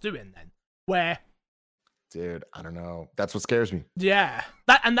Xbox doing then? Where... Dude, I don't know. That's what scares me. Yeah.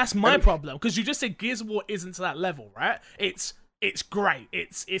 That's my problem, because you just said Gears of War isn't to that level, right? It's great.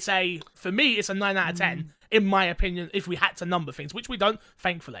 For me, it's a 9 out of 10, in my opinion, if we had to number things, which we don't,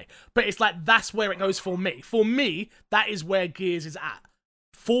 thankfully. But it's like, that's where it goes for me. For me, that is where Gears is at.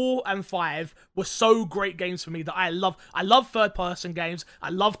 4 and 5 were so great games for me that I love. I love third-person games. I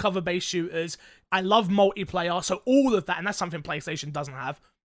love cover-based shooters. I love multiplayer. So all of that, and that's something PlayStation doesn't have.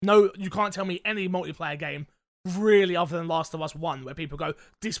 No, you can't tell me any multiplayer game really other than Last of Us 1 where people go,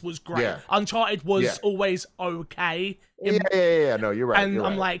 this was great. Yeah. Uncharted was always okay. No, you're right. And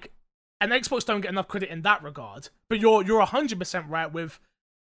I'm like, and Xbox don't get enough credit in that regard. But you're 100% right with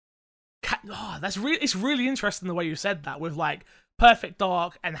it's really interesting the way you said that, with like Perfect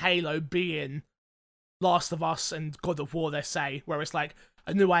Dark and Halo being Last of Us and God of War, they say, where it's like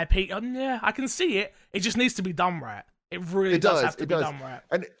a new IP. Yeah, I can see it. It just needs to be done right. It really does have to be done right.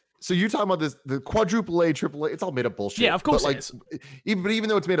 And so you're talking about the quadruple A, triple A, it's all made up bullshit. Yeah, of course it is. Even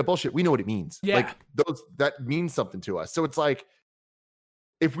though it's made up bullshit, we know what it means. Yeah. Like that means something to us. So it's like,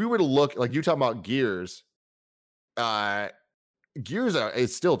 if we were to look, like you talking about Gears, Gears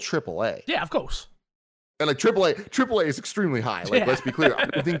is still triple A. Yeah, of course. And like triple A is extremely high. Like, let's be clear. I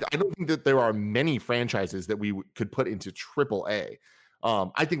don't think that there are many franchises that we could put into triple A.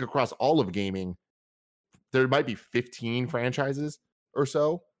 I think across all of gaming, there might be 15 franchises or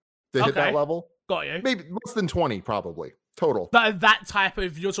so that hit that level. Got you. Maybe less than 20, probably total. But that type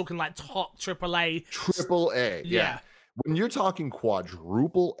of, you're talking like top triple A. Triple A, yeah. When you're talking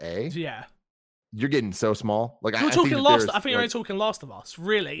quadruple A, you're getting so small. Like I think you're only talking Last of Us,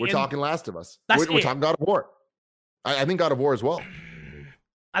 really. We're talking Last of Us. We're talking God of War. I think God of War as well.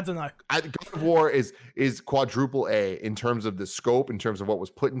 I don't know. God of War is quadruple A in terms of the scope, in terms of what was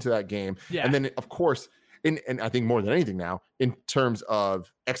put into that game. Yeah. And then, of course, and I think more than anything now, in terms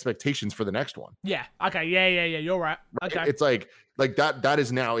of expectations for the next one. Yeah. Okay. Yeah. You're right. Okay. It's like that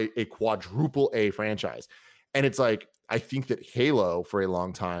is now a quadruple A franchise. And it's like, I think that Halo for a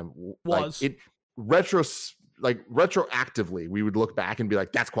long time was retroactively, we would look back and be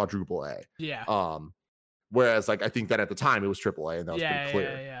like, that's quadruple A. Yeah. Whereas like, I think that at the time it was triple A and that was pretty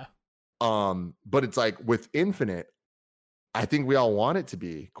clear. Yeah. But it's like with Infinite, I think we all want it to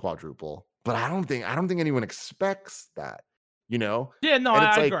be quadruple, but I don't think anyone expects that, you know? Yeah, no,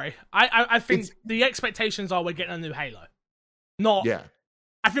 I agree. I think the expectations are we're getting a new Halo.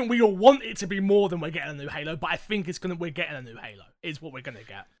 I think we all want it to be more than we're getting a new Halo, but I think we're getting a new Halo is what we're gonna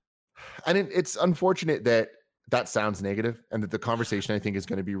get. And it's unfortunate that sounds negative, and that the conversation I think is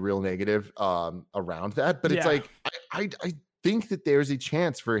going to be real negative around that. But it's like I think that there's a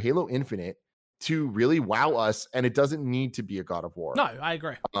chance for Halo Infinite to really wow us, and it doesn't need to be a God of War. No, I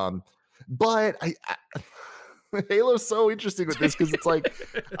agree. But I Halo's so interesting with this, because it's like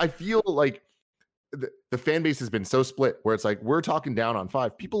I feel like the fan base has been so split, where it's like we're talking down on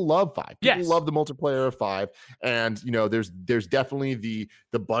 5. People love 5. People love the multiplayer of 5, and you know there's definitely the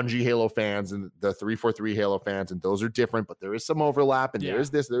Bungie Halo fans and the 343 Halo fans, and those are different, but there is some overlap, and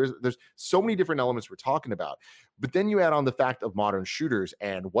there's so many different elements we're talking about. But then you add on the fact of modern shooters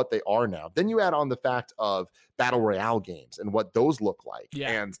and what they are now. Then you add on the fact of battle royale games and what those look like,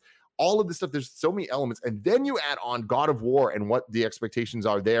 and all of this stuff. There's so many elements, and then you add on God of War and what the expectations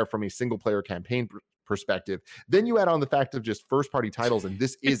are there from a single player campaign perspective. Then you add on the fact of just first party titles, and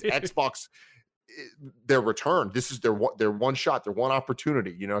this is Xbox, their return. This is their one shot, their one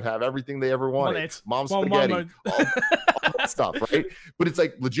opportunity, you know, to have everything they ever wanted. Mom spaghetti, all that stuff, right? But it's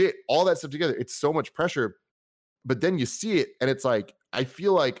like legit, all that stuff together. It's so much pressure. But then you see it, and it's like, I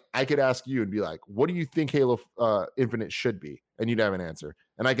feel like I could ask you and be like, what do you think Halo Infinite should be? And you'd have an answer.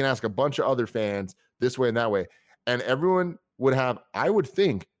 And I can ask a bunch of other fans this way and that way. And everyone would have, I would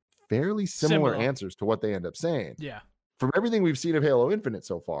think, fairly similar answers to what they end up saying. Yeah. From everything we've seen of Halo Infinite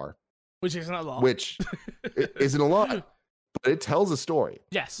so far. Which isn't a lot. Which isn't a lot. But it tells a story.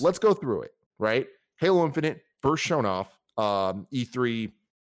 Yes. Let's go through it, right? Halo Infinite first shown off E3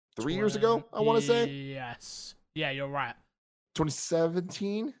 3 years ago, I want to say. Yes. Yeah, you're right.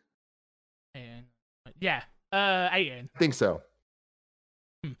 2017? And Yeah. 18. I think so.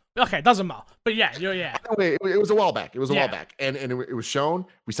 Okay, doesn't matter. But yeah, Anyway, it was a while back. It was a while back. And it was shown.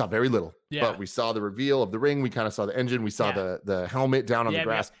 We saw very little. Yeah. But we saw the reveal of the ring. We kind of saw the engine. We saw the helmet down on the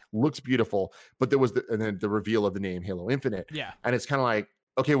grass. Looks beautiful. But there was and then the reveal of the name Halo Infinite. Yeah. And it's kind of like,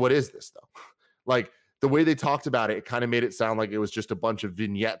 okay, what is this though? Like the way they talked about it, it kind of made it sound like it was just a bunch of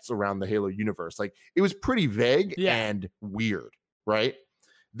vignettes around the Halo universe. Like it was pretty vague and weird, right?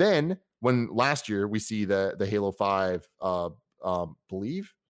 Then when last year we see the Halo 5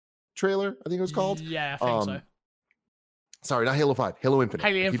 Believe trailer, I think it was called. Yeah, I think so. Sorry, not Halo 5, Halo Infinite.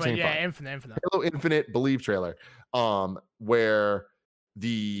 Halo Infinite, yeah, Infinite. Halo Infinite Believe trailer, where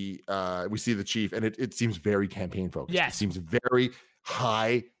we see the chief, and it seems very campaign focused. Yes. It seems very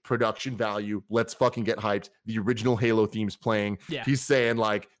high production value. Let's fucking get hyped. The original Halo theme's playing. Yeah. He's saying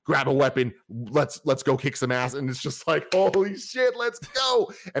like, grab a weapon, let's go kick some ass, and it's just like, holy shit, let's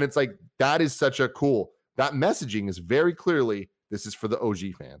go. And it's like, that is such a cool. That messaging is very clearly, this is for the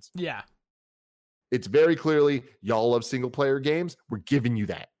OG fans. Yeah. It's very clearly, y'all love single player games. We're giving you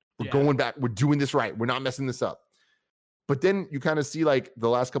that. We're going back. We're doing this right. We're not messing this up. But then you kind of see like the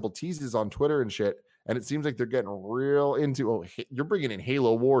last couple teases on Twitter and shit. And it seems like they're getting real into, you're bringing in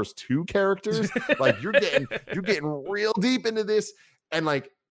Halo Wars 2 characters. Like you're getting real deep into this. And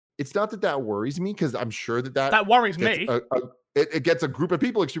like, it's not that worries me, because I'm sure that worries me. It gets a group of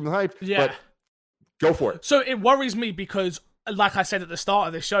people extremely hyped. Yeah. But go for it. So it worries me because, like I said at the start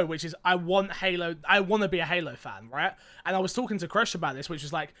of the show, which is I want to be a Halo fan, right? And I was talking to Crush about this, which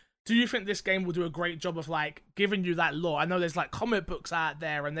is like, do you think this game will do a great job of like giving you that lore? I know there's like comic books out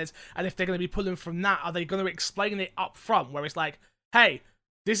there, and if they're going to be pulling from that, are they going to explain it up front, where it's like, hey,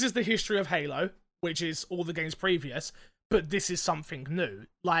 this is the history of Halo, which is all the games previous, but this is something new.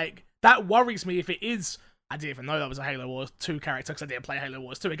 Like that worries me if it is. I didn't even know that was a Halo Wars 2 character because I didn't play Halo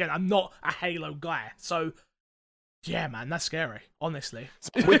Wars 2. Again, I'm not a Halo guy, so. Yeah, man, that's scary, honestly.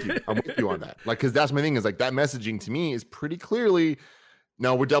 I'm with you on that. Like, because that's my thing, is like that messaging to me is pretty clearly,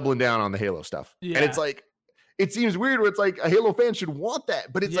 no, we're doubling down on the Halo stuff. Yeah. And it's like, it seems weird where it's like a Halo fan should want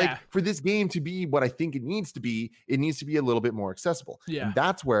that. But it's like, for this game to be what I think it needs to be a little bit more accessible. Yeah. And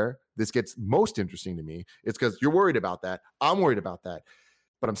that's where this gets most interesting to me. It's because you're worried about that. I'm worried about that.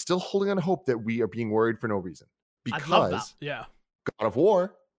 But I'm still holding on to hope that we are being worried for no reason. Because I love that. Yeah. God of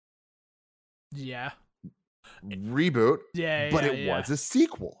War. Yeah. Reboot, but it was a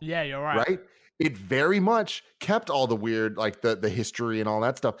sequel. Yeah, you're right. Right? It very much kept all the weird, like the history and all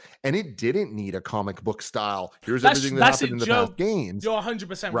that stuff, and it didn't need a comic book style. Here's everything that happened in the past games. You're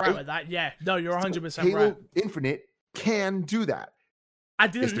 100% right with that. Yeah, no, you're 100% right. Halo Infinite can do that. I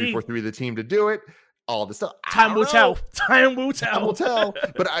didn't need 343 the team to do it. All the stuff. Time will tell. Time will tell.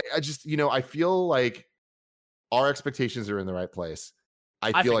 But I just, I feel like our expectations are in the right place.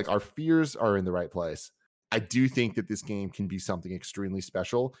 I feel like our fears are in the right place. I do think that this game can be something extremely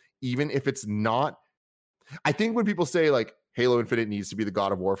special, even if it's not. I think when people say like Halo Infinite needs to be the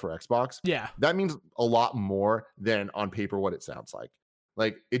God of War for Xbox, that means a lot more than on paper what it sounds like.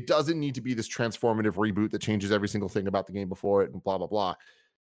 Like it doesn't need to be this transformative reboot that changes every single thing about the game before it and blah, blah, blah.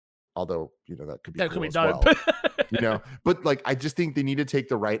 Although, that could be cool as dope. Well, but like, I just think they need to take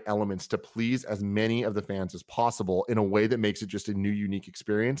the right elements to please as many of the fans as possible in a way that makes it just a new, unique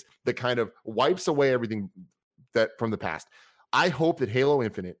experience that kind of wipes away everything that from the past. I hope that Halo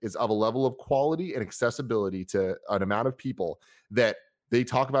Infinite is of a level of quality and accessibility to an amount of people that they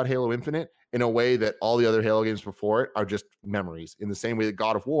talk about Halo Infinite in a way that all the other Halo games before it are just memories, in the same way that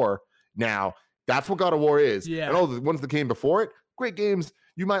God of War. Now, that's what God of War is. Yeah. And all the ones that came before it, great games.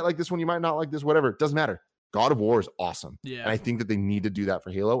 You might like this one, you might not like this, whatever. It doesn't matter. God of War is awesome. Yeah. And I think that they need to do that for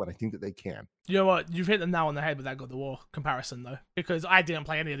Halo, and I think that they can. You know what? You've hit the nail on the head with that God of War comparison, though. Because I didn't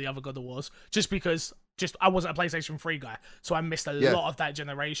play any of the other God of Wars, just because I wasn't a PlayStation 3 guy. So I missed a lot of that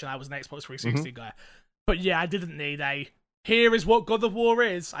generation. I was an Xbox 360 guy. But yeah, I didn't need here is what God of War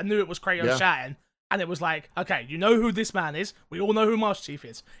is. I knew it was Kratos shouting. And it was like, okay, you know who this man is. We all know who Master Chief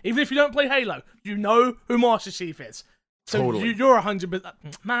is. Even if you don't play Halo, you know who Master Chief is. So totally. You're 100%.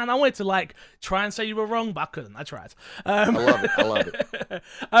 Man, I wanted to try and say you were wrong, but I couldn't. I tried. I love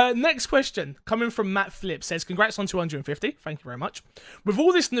it. Next question coming from Matt Flip says, congrats on 250. Thank you very much. With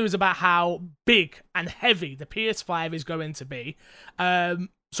all this news about how big and heavy the PS5 is going to be, I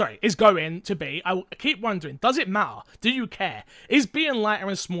keep wondering, does it matter? Do you care? Is being lighter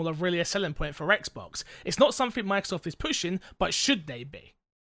and smaller really a selling point for Xbox? It's not something Microsoft is pushing, but should they be?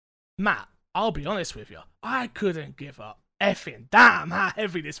 Matt, I'll be honest with you. I couldn't give a effing damn how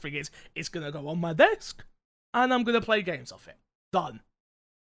heavy this thing is. It's going to go on my desk, and I'm going to play games off it. Done.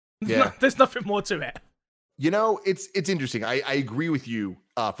 Yeah. There's nothing more to it. It's interesting. I agree with you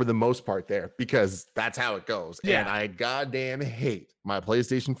for the most part there, because that's how it goes. Yeah. And I goddamn hate my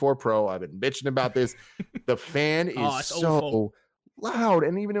PlayStation 4 Pro. I've been bitching about this. The fan is so awful. Loud.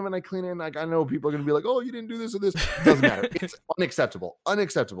 And even when I clean it, like, I know people are going to be like, oh, you didn't do this or this. Doesn't matter. It's unacceptable.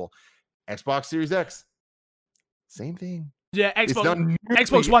 Xbox Series X, same thing. Yeah,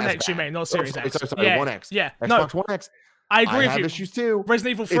 Xbox One X, you mean, not Series X. Sorry, One X. Yeah, Xbox One X. I agree with you. Issues too.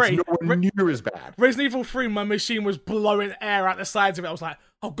 Resident Evil 3. It's nowhere near as bad. Resident Evil 3, my machine was blowing air out the sides of it. I was like,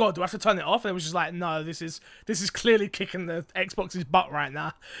 oh god, do I have to turn it off? And it was just like, no, this is clearly kicking the Xbox's butt right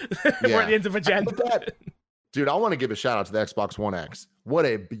now. We're at the end of a gen. Dude, I want to give a shout out to the Xbox One X. What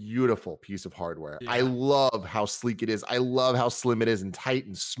a beautiful piece of hardware. Yeah. I love how sleek it is. I love how slim it is and tight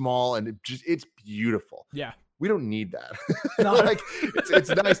and small, and it's beautiful. Yeah. We don't need that. No. Like, it's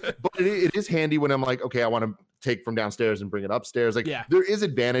nice, but it is handy when I'm like, okay, I want to take from downstairs and bring it upstairs. Like, there is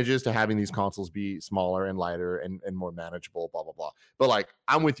advantages to having these consoles be smaller and lighter and more manageable, blah, blah, blah. But like,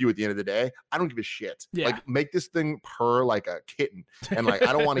 I'm with you at the end of the day. I don't give a shit. Yeah. Like, make this thing purr like a kitten. And like,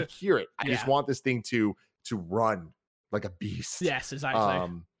 I don't want to hear it. I just want this thing to run like a beast. Yes,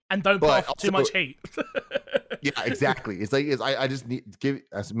 exactly. And don't put off too much heat. Yeah, exactly. It's like I just need to give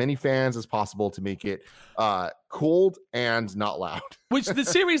as many fans as possible to make it cold and not loud. Which the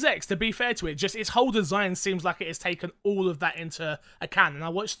Series X, to be fair to it, just its whole design seems like it has taken all of that into account. And I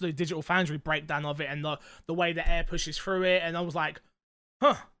watched the Digital Foundry breakdown of it and the way the air pushes through it, and I was like,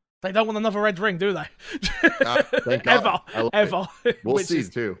 huh. They don't want another red ring, do they? Thank God. Ever. We'll see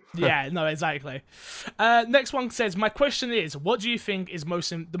too. Yeah, no, exactly. Next one says, my question is, what do you think is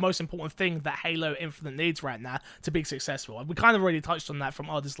the most important thing that Halo Infinite needs right now to be successful? We kind of already touched on that from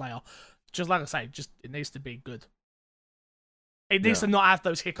Ardis Layer. Just like I say, it needs to be good. It needs to not have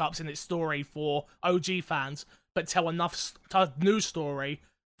those hiccups in its story for OG fans, but tell enough news story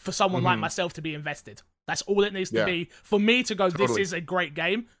for someone like myself to be invested. That's all it needs to be. For me to go, this is a great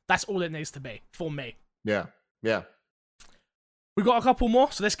game, that's all it needs to be, for me. Yeah. We've got a couple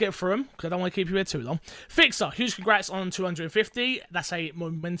more, so let's get through them, because I don't want to keep you here too long. Fixer, huge congrats on 250. That's a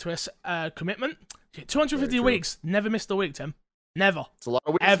momentous commitment. 250 weeks. Never missed a week, Tim. Never. It's a lot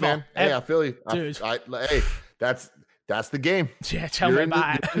of weeks, man. Hey, I feel you. Dude. Hey, that's the game. Yeah, tell me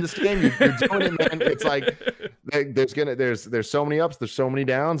about it. You're in this game. You're doing it, man. It's like there's so many ups, there's so many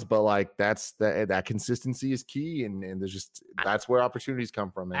downs, but like that consistency is key, and that's where opportunities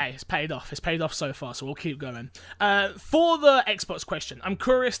come from, man. Hey, it's paid off. It's paid off so far, so we'll keep going. For the Xbox question, I'm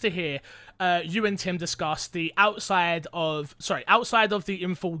curious to hear you and Tim discuss the outside of the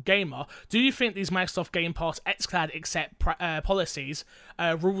In-Full Gamer. Do you think these Microsoft Game Pass xCloud accept policies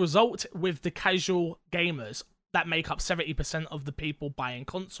will result with the casual gamers that make up 70% of the people buying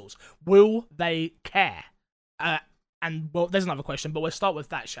consoles? Will they care? And well, there's another question, but we'll start with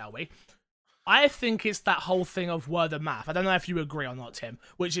that, shall we? I think it's that whole thing of word of mouth. I don't know if you agree or not, Tim,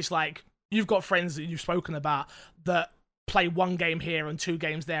 which is like, you've got friends that you've spoken about that play one game here and 2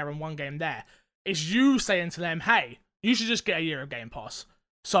 games there and 1 game there. It's you saying to them, hey, you should just get a year of Game Pass.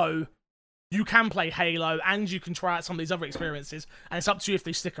 So you can play Halo and you can try out some of these other experiences, and it's up to you if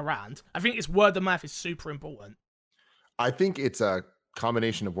they stick around. I think it's word of mouth is super important. I think it's a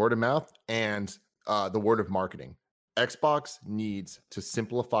combination of word of mouth and the word of marketing. Xbox needs to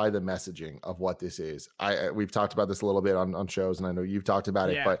simplify the messaging of what this is. We've talked about this a little bit on shows, and I know you've talked about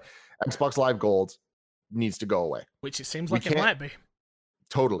it, but Xbox Live Gold needs to go away. Which it seems like it might be.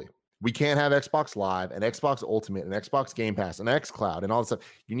 Totally. We can't have Xbox Live and Xbox Ultimate and Xbox Game Pass and xCloud and all this stuff.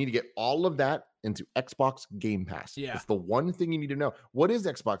 You need to get all of that into Xbox Game Pass. Yeah. It's the one thing you need to know. What is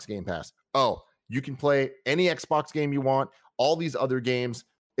Xbox Game Pass? Oh, you can play any Xbox game you want, all these other games.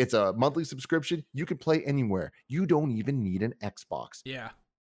 It's a monthly subscription. You can play anywhere. You don't even need an Xbox. Yeah.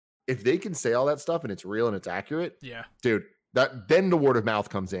 If they can say all that stuff and it's real and it's accurate, dude, then the word of mouth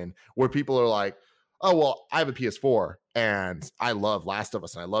comes in where people are like, oh, well, I have a PS4 and I love Last of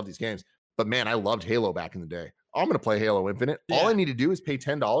Us and I love these games, but man, I loved Halo back in the day. I'm going to play Halo Infinite. All I need to do is pay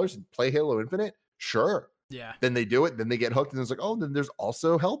 $10 and play Halo Infinite. Sure. Yeah. Then they do it. Then they get hooked. And it's like, oh, then there's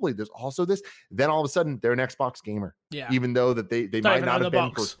also Hellblade. There's also this. Then all of a sudden they're an Xbox gamer. Yeah. Even though that they might not have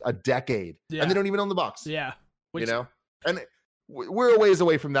been for a decade. Yeah. And they don't even own the box. Yeah. You know? And we're a ways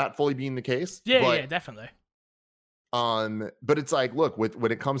away from that fully being the case. Yeah, yeah, definitely. But it's like, look,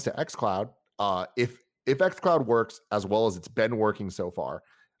 when it comes to xCloud, if xCloud works as well as it's been working so far,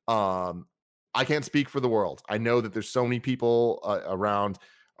 I can't speak for the world. I know that there's so many people around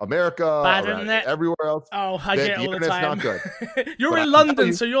America, bad internet everywhere else. Oh, I get it all the time. Not good. You're in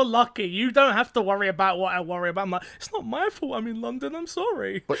London, so you're lucky. You don't have to worry about what I worry about. It's not my fault. I'm in London. I'm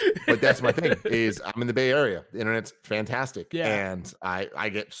sorry. But that's my thing. Is I'm in the Bay Area. The internet's fantastic, yeah. and I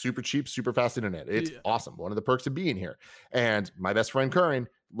get super cheap, super fast internet. It's awesome. One of the perks of being here. And my best friend Curran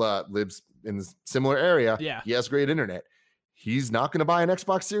lives in a similar area. Yeah, he has great internet. He's not going to buy an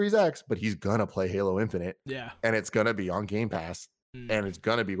Xbox Series X, but he's going to play Halo Infinite. Yeah. And it's going to be on Game Pass. And it's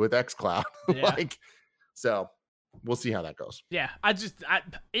going to be with xCloud. Yeah. So we'll see how that goes. Yeah.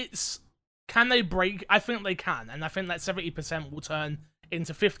 Can they break? I think they can. And I think that 70% will turn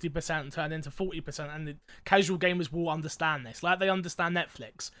into 50%, turn into 40%. And the casual gamers will understand this. Like they understand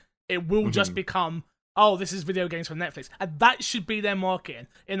Netflix. It will just become, oh, this is video games from Netflix. And that should be their marketing.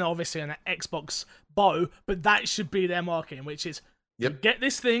 Obviously an Xbox bow, but that should be their marketing, which is get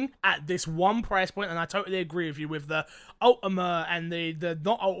this thing at this one price point. And I totally agree with you with the Ultimate and the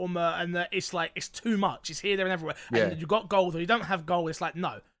not Ultimate, and it's like, it's too much. It's here, there, and everywhere. Yeah. And you got gold or you don't have gold. It's like,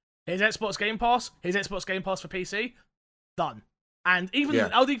 no. Here's Xbox Game Pass. Here's Xbox Game Pass for PC. Done. And even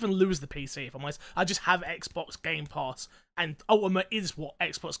I would even lose the PC if I'm honest. I just have Xbox Game Pass, and Ultimate is what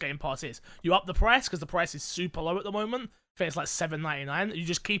Xbox Game Pass is. You up the price because the price is super low at the moment. I think it's like $7.99. You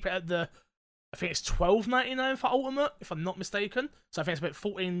just keep it at I think it's $12.99 for Ultimate, if I'm not mistaken. So I think it's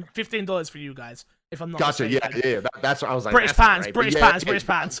about $15 for you guys, if I'm not mistaken. Yeah. That's what I was like. British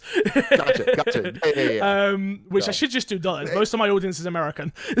pounds. Gotcha. Yeah. Which I should just do dollars. Most of my audience is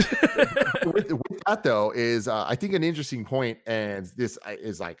American. with that though is I think an interesting point, and this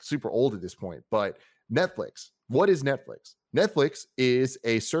is like super old at this point, but Netflix. What is Netflix? Netflix is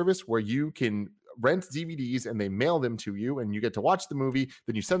a service where you can rent DVDs and they mail them to you and you get to watch the movie,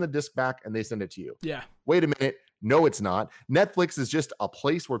 then you send the disc back and they send it to you. Yeah. Wait a minute. No, it's not. Netflix is just a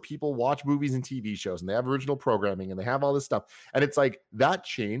place where people watch movies and TV shows and they have original programming and they have all this stuff. And it's like that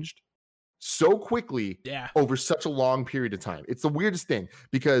changed so quickly over such a long period of time. It's the weirdest thing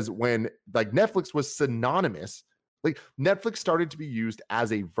because when like Netflix was synonymous, like Netflix started to be used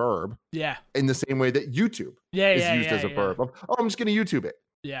as a verb in the same way that YouTube is used as a verb. Oh, I'm just going to YouTube it.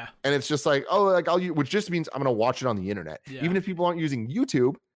 Yeah. And it's just like, oh, like which just means I'm going to watch it on the internet. Yeah. Even if people aren't using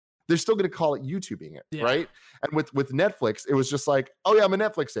YouTube, they're still going to call it YouTubing it, right? And with Netflix, it was just like, oh yeah, I'm a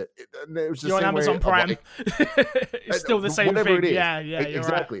Netflix it. It was just you're on Amazon Prime. Like, it's still the same thing. It is. Yeah,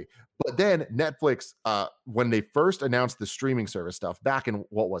 exactly. Right. But then Netflix, when they first announced the streaming service stuff back in,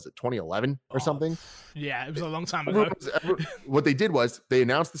 what was it, 2011 or something? Yeah, it was a long time ago. What they did was they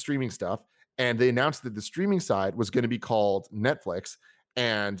announced the streaming stuff, and they announced that the streaming side was going to be called Netflix.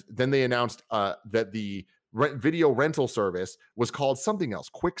 And then they announced that the video rental service was called something else,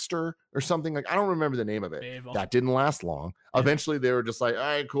 Quickster or something. Like, I don't remember the name of it. That didn't last long. Eventually, they were just like, all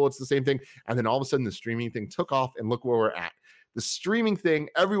right, cool, it's the same thing. And then all of a sudden, the streaming thing took off, and look where we're at. The streaming thing,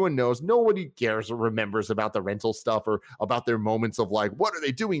 everyone knows. Nobody cares or remembers about the rental stuff or about their moments of like, what are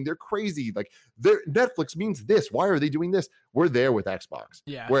they doing? They're crazy. Like, Netflix means this. Why are they doing this? We're there with Xbox.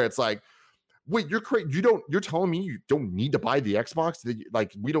 Yeah. Where it's like, wait, you're crazy. You're telling me you don't need to buy the Xbox?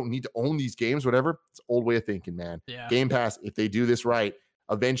 Like, we don't need to own these games, whatever. It's an old way of thinking, man. Yeah. Game Pass, if they do this right,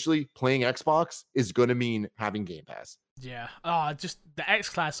 eventually playing Xbox is going to mean having Game Pass. Yeah. Just the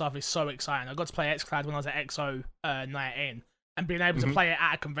xCloud stuff is so exciting. I got to play xCloud when I was at XO 19, and being able to play it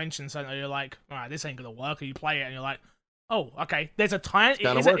at a convention center, you're like, all right, this ain't going to work. And you play it and you're like, oh, okay. There's a time.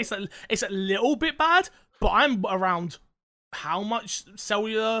 It's a little bit bad, but I'm around how much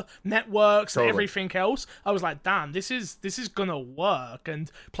cellular networks and everything else. I was like, damn, this is gonna work.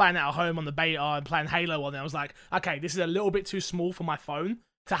 And playing it at home on the beta and playing Halo on it, I was like, okay, this is a little bit too small for my phone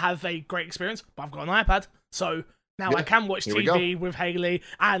to have a great experience, but I've got an iPad, so now I can watch TV with Haley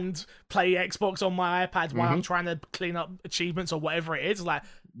and play Xbox on my iPad while I'm trying to clean up achievements or whatever it is. Like,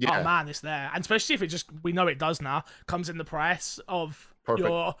 oh man, it's there. And especially if it just, we know it does now, comes in the price of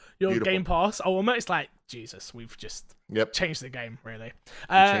your Game Pass Ultimate. It's like, Jesus, we've just changed the game, really.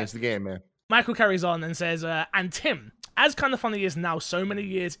 Changed the game, man. Michael carries on and says, and Tim, as Kinda Funny is now so many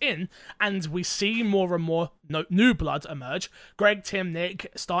years in, and we see more and more new blood emerge, Greg, Tim,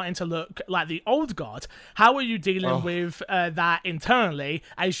 Nick starting to look like the old guard. How are you dealing with that internally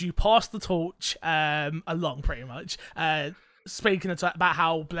as you pass the torch along, pretty much? Speaking about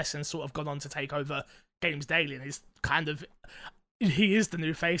how Blessing's sort of gone on to take over Games Daily, and he is the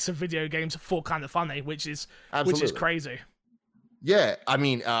new face of video games for Kinda Funny, which is crazy. Yeah, I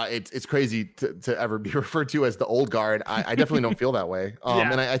mean, it's crazy to ever be referred to as the old guard. I definitely don't feel that way.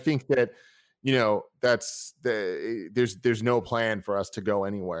 And I think that, there's no plan for us to go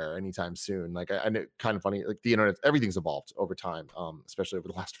anywhere anytime soon. Like, I know, Kinda Funny, like the internet, everything's evolved over time, especially over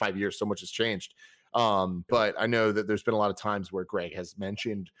the last 5 years. So much has changed. But I know that there's been a lot of times where Greg has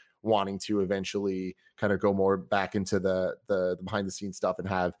mentioned wanting to eventually kind of go more back into the behind the scenes stuff and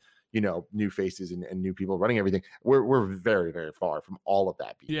have, new faces and new people running everything. We're very, very far from all of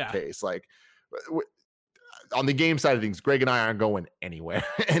that being the case. Like on the game side of things, Greg and I aren't going anywhere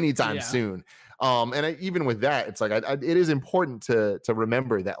anytime soon. And even with that, it's like it is important to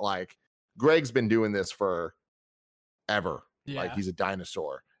remember that like Greg's been doing this for ever. Like he's a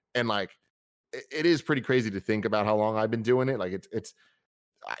dinosaur, and like it is pretty crazy to think about how long I've been doing it. Like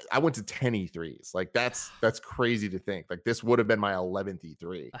I went to 10 E3s. Like that's crazy to think. Like this would have been my 11th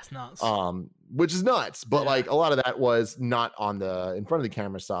E3. That's nuts. Which is nuts. But like a lot of that was not on in front of the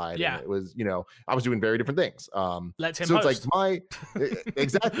camera side. Yeah. And it was, I was doing very different things. Let him so host. It's like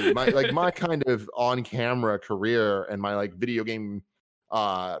exactly my kind of on camera career and my like video game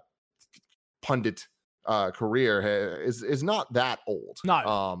pundit career is not that old.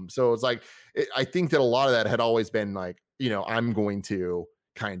 No. So it's like I think that a lot of that had always been like, I'm going to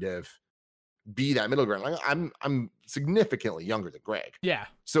kind of be that middle ground. Like I'm significantly younger than Greg. Yeah.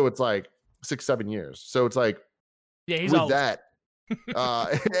 So it's like 6-7 years. So it's like he's with old. That. And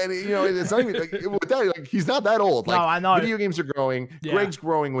it's not even like, with that, like he's not that old. Like, no, I know. Video games are growing. Greg's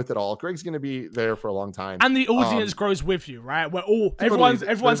growing with it all. Greg's going to be there for a long time, and the audience grows with you, right? We're all everyone's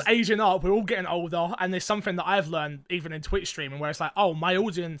aging up. We're all getting older, and there's something that I've learned even in Twitch streaming where it's like, oh, my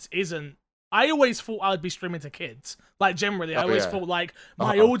audience isn't. I always thought I would be streaming to kids. Like generally, I always thought like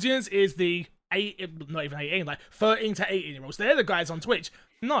my audience is the not even 18, like 13 to 18-year-olds. They're the guys on Twitch.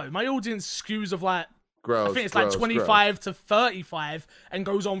 No, my audience skews of like. I think it's like 25 to 35 and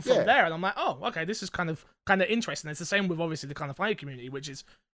goes on from there. And I'm like, oh, okay, this is kind of interesting. It's the same with obviously the Kind of Funny community, which is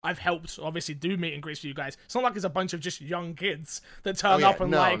I've helped obviously do meet and greets for you guys. It's not like it's a bunch of just young kids that turn up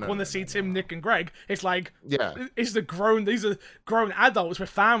and want to see Tim, Nick, and Greg. It's like these are grown adults with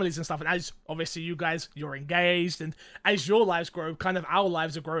families and stuff. And as obviously you guys, you're engaged, and as your lives grow, kind of our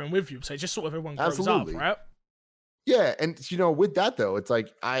lives are growing with you. So it's just sort of everyone grows up, right? Yeah, and with that though, it's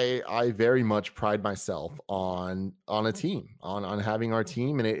like I very much pride myself on a team, on having our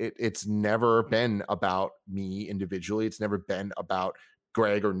team, and it's never been about me individually. It's never been about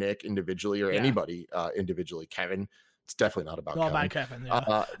Greg or Nick individually or anybody individually. Kevin, it's definitely not about Kevin.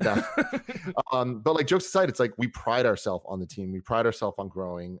 But like jokes aside, it's like we pride ourselves on the team. We pride ourselves on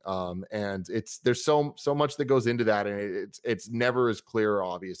growing, and there's so much that goes into that, and it's never as clear or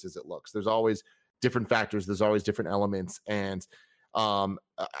obvious as it looks. There's always different factors, there's always different elements, and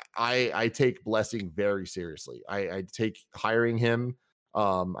I take Blessing very seriously. I take hiring him,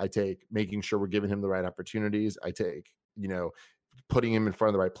 I take making sure we're giving him the right opportunities, I take putting him in front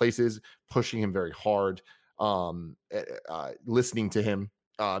of the right places, pushing him very hard, listening to him,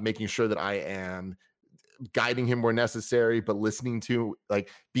 making sure that I am guiding him where necessary, but listening to like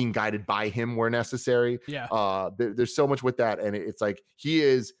being guided by him where necessary. There's so much with that, and it's like he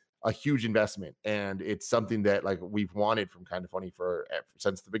is a huge investment, and it's something that like we've wanted from Kind of Funny for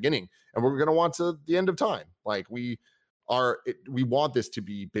since the beginning, and we're gonna want to the end of time. Like we want this to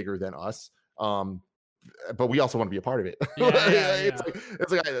be bigger than us, but we also want to be a part of it.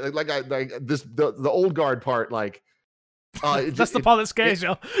 It's like this the old guard part, like that's the part that scares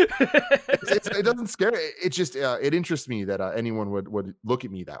you. It doesn't scare. It just it interests me that anyone would look at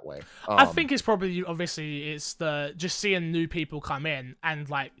me that way. I think it's probably obviously it's the just seeing new people come in, and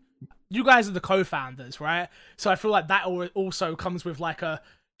like you guys are the co-founders, right? So I feel like that also comes with like you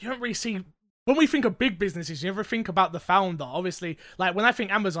don't really see. When we think of big businesses, you never think about the founder. Obviously, like when I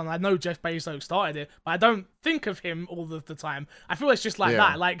think Amazon, I know Jeff Bezos started it, but I don't think of him all of the time. I feel it's just like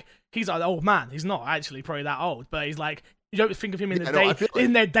that. Like he's like an old man. He's not actually probably that old, but he's like, you don't think of him in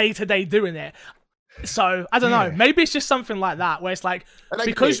in their day-to-day doing it. So I don't know. Maybe it's just something like that where it's like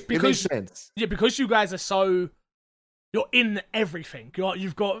because you guys are so. You're in everything.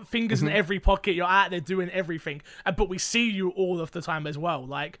 You've got fingers in every pocket. You're out there doing everything, but we see you all of the time as well.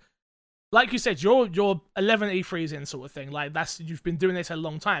 Like you said, you're 11 E3s in sort of thing. Like you've been doing this a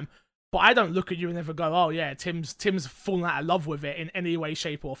long time. But I don't look at you and ever go, oh yeah, Tim's fallen out of love with it in any way,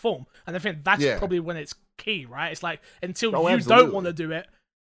 shape, or form. And I think that's probably when it's key, right? It's like until you don't want to do it,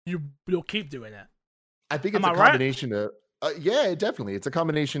 you'll keep doing it. I think it's a combination of. Definitely. It's a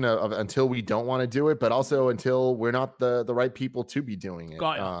combination of until we don't want to do it, but also until we're not the right people to be doing it.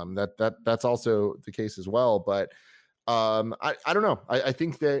 That's also the case as well. But I don't know. I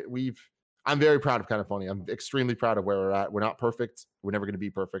think that I'm very proud of Kind of Funny. I'm extremely proud of where we're at. We're not perfect. We're never going to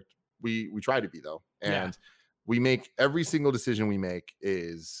be perfect. We try to be though. And we make every single decision we make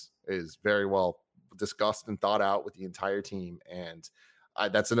is very well discussed and thought out with the entire team. And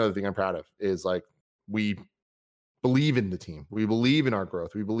that's another thing I'm proud of is like we believe in the team. We believe in our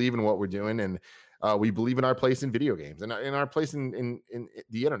growth. We believe in what we're doing, and we believe in our place in video games and in our place in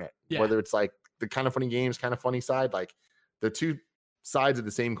the internet. Whether it's like the Kind of Funny Games, Kind of Funny side, like the two sides of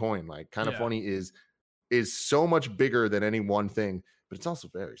the same coin. Like Kind of Funny is so much bigger than any one thing, but it's also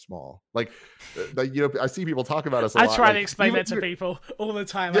very small. Like you know, I see people talk about us a lot. I try to explain that to people all the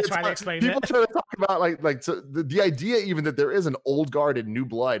time. I try to explain people try to talk about like so the idea even that there is an old guard and new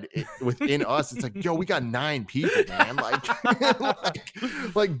blood within us. It's like, yo, we got 9 people, man. Like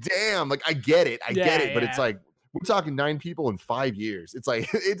damn, like I get it, but it's like we're talking 9 people in 5 years. It's like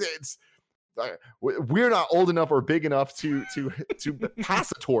it's we're not old enough or big enough to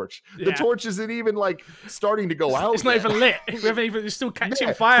pass a torch. The torch isn't even like starting to go out. It's not even lit. We haven't even, it's still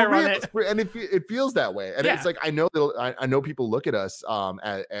catching fire on it. And it feels that way. And it's like, I know people look at us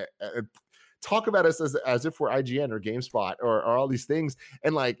talk about us as if we're IGN or GameSpot or all these things.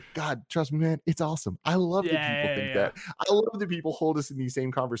 And like, God, trust me, man, it's awesome. I love that people think that. I love that people hold us in these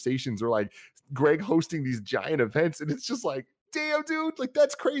same conversations, or like Greg hosting these giant events. And it's just like, damn, dude, like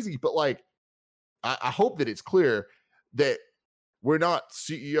that's crazy. But like, I hope that it's clear that we're not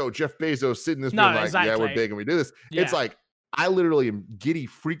CEO Jeff Bezos sitting this being like, yeah, we're big and we do this. It's like, I literally am giddy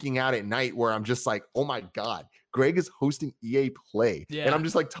freaking out at night where I'm just like, oh my God, Greg is hosting EA Play. And I'm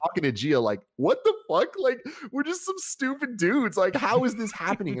just like talking to Gia, like, what the fuck? Like, we're just some stupid dudes. Like, how is this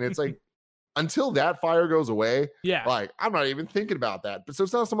happening? And it's like, until that fire goes away, like, I'm not even thinking about that. But so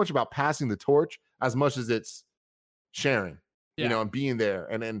it's not so much about passing the torch as much as it's sharing. You know, and being there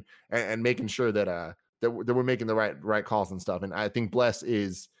and making sure that that we're making the right calls and stuff. And I think Bless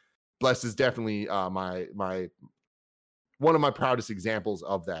is definitely my one of my proudest examples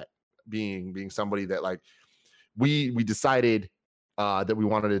of that, being somebody that like we decided that we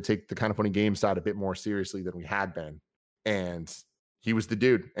wanted to take the Kind of Funny Game side a bit more seriously than we had been, and he was the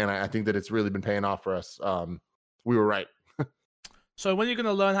dude. And I think that it's really been paying off for us. We were right. So when are you going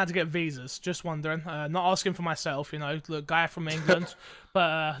to learn how to get visas? Just wondering. Not asking for myself, you know, the guy from England.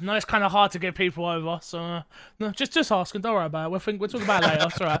 But no, it's kind of hard to get people over. So no, just asking. Don't worry about it. We'll talk about it later.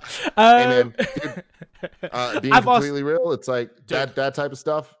 It's all right. Being completely real, it's like that type of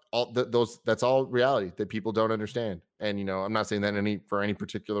stuff. That's all reality that people don't understand. And you know, I'm not saying that for any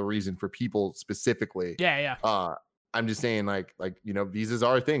particular reason for people specifically. I'm just saying like you know, visas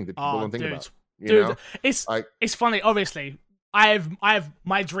are a thing that people don't think about. You know? It's funny. Obviously,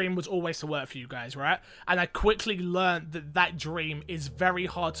 my dream was always to work for you guys, right? And I quickly learned that dream is very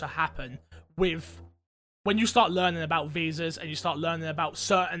hard to happen when you start learning about visas and you start learning about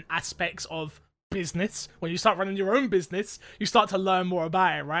certain aspects of business. When you start running your own business, you start to learn more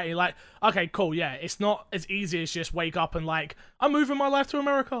about it, right? You're like, okay, cool, yeah, it's not as easy as just wake up and like, I'm moving my life to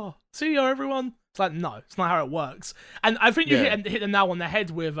America. See you, everyone. It's like, no, it's not how it works. And I think you hit the nail on the head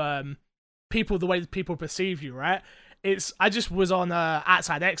with people, the way that people perceive you, right? I just was on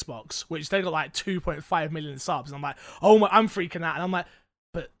Outside Xbox, which they got like 2.5 million subs, and I'm like, oh my, I'm freaking out, and I'm like,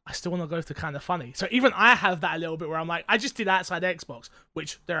 but I still want to go to Kind of Funny. So even I have that a little bit where I'm like, I just did Outside Xbox,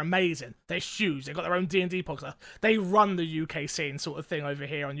 which they're amazing, they're huge, they got their own D&D podcast, they run the UK scene sort of thing over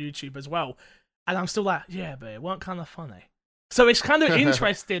here on YouTube as well, and I'm still like, yeah, but it weren't Kind of Funny. So it's kind of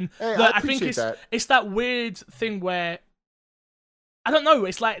interesting. That I think it's that weird thing where, I don't know,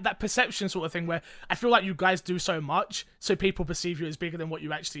 it's like that perception sort of thing where I feel like you guys do so much, so people perceive you as bigger than what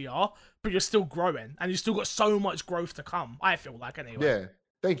you actually are, but you're still growing, and you've still got so much growth to come, I feel like, anyway. Yeah,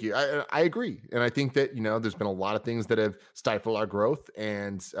 thank you. I agree. And I think that, you know, there's been a lot of things that have stifled our growth,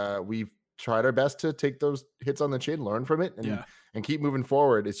 and we've tried our best to take those hits on the chin, learn from it, and keep moving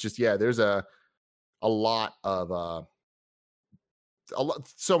forward. It's just, there's a lot of...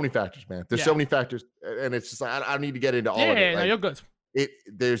 so many factors, man. There's so many factors, and it's just like I don't need to get into all of it. No, you're good.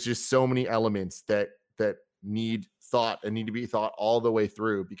 There's just so many elements that need thought and need to be thought all the way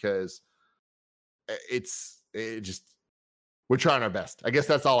through, because we're trying our best. I guess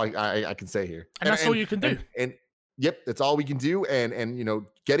that's all I can say here. And that's all you can do. And yep, that's all we can do. And you know,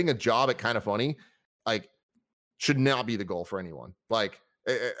 getting a job at Kind of Funny, like, should not be the goal for anyone. Like,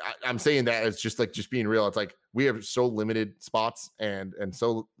 I'm saying that as just being real. It's like we have so limited spots and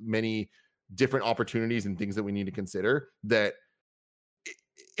so many different opportunities and things that we need to consider, that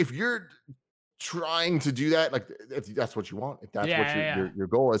if you're trying to do that, like, if that's what you want, if that's what your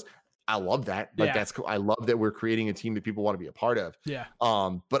goal is, I love that. Like, that's cool. I love that we're creating a team that people want to be a part of.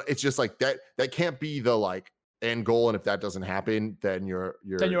 But it's just like that can't be the like end goal. And if that doesn't happen, then you're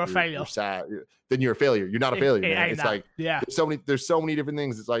a failure. You're sad. Then you're a failure. You're not a failure, man. It's like, there's so many different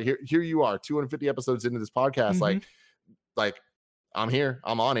things. It's like, here you are, 250 episodes into this podcast. Like I'm here,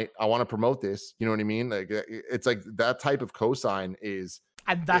 I'm on it. I want to promote this. You know what I mean? Like, it's like that type of cosign is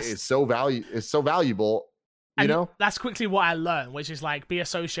so valuable. You know, that's quickly what I learned, which is like, be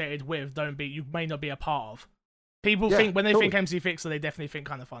associated with, don't be. You may not be a part of. People think when they think MC Fixer, they definitely think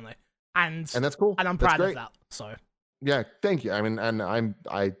Kind of Funny, and that's cool, and I'm proud of that. So yeah, thank you. I mean, and I'm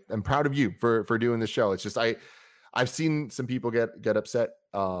proud of you for doing this show. It's just I've seen some people get upset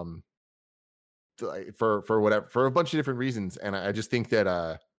for whatever, for a bunch of different reasons, and I just think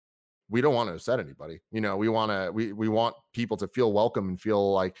that we don't want to upset anybody. You know, we want people to feel welcome and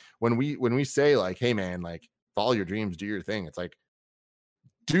feel like when we say like, hey man, like follow your dreams, do your thing. It's like,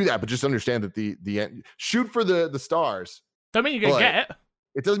 do that, but just understand that the end, shoot for the stars. Don't mean you're gonna get it.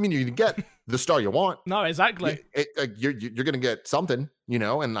 It doesn't mean you can get the star you want. No, exactly. You're gonna get something, you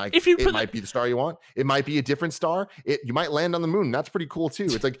know, and like it might be the star you want. It might be a different star. You might land on the moon. That's pretty cool too.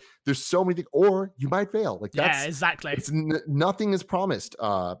 It's like there's so many things, or you might fail. Like that's exactly. Nothing is promised.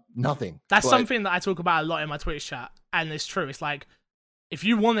 Nothing. That's something that I talk about a lot in my Twitch chat, and it's true. It's like, if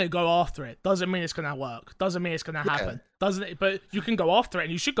you want to go after it, doesn't mean it's gonna work. Doesn't mean it's gonna happen. Doesn't it? But you can go after it,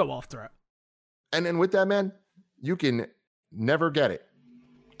 and you should go after it. And with that, man, you can never get it.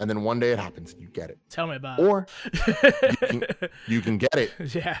 And then one day it happens and you get it. Tell me about or you can get it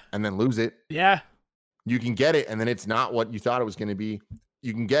and then lose it. Yeah. You can get it and then it's not what you thought it was going to be.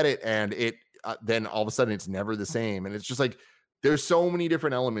 You can get it and it then all of a sudden it's never the same. And it's just like there's so many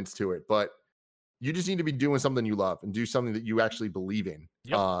different elements to it. But you just need to be doing something you love and do something that you actually believe in,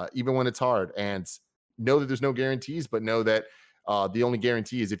 even when it's hard. And know that there's no guarantees, but know that the only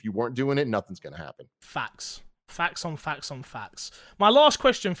guarantee is if you weren't doing it, nothing's going to happen. Facts. Facts on facts on facts. My last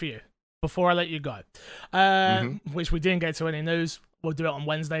question for you before I let you go, which we didn't get to any news. We'll do it on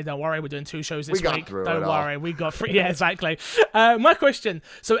Wednesday. Don't worry. We're doing 2 shows this week. Don't worry. We got 3. Yeah, exactly. My question.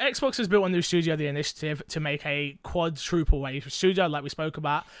 So Xbox has built a new studio, The Initiative, to make a quadruple A studio, like we spoke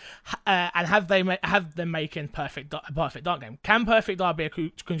about, and have them making Perfect Dark game. Can Perfect Dark be a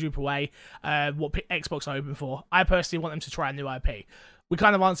quadruple A? What Xbox are hoping for? I personally want them to try a new IP. We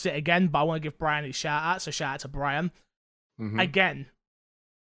kind of answered it again, but I want to give Brian his shout out. So shout out to Brian. Again,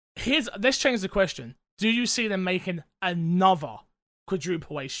 let's change the question. Do you see them making another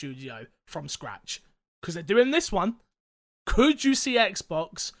quadruple A studio from scratch? Because they're doing this one. Could you see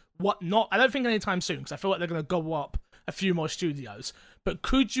Xbox? I don't think anytime soon, because I feel like they're going to go up a few more studios. But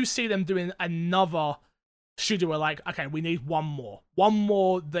could you see them doing another studio where, like, okay, we need one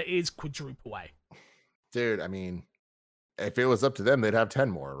more that is quadruple A? Dude, I mean, if it was up to them, they'd have 10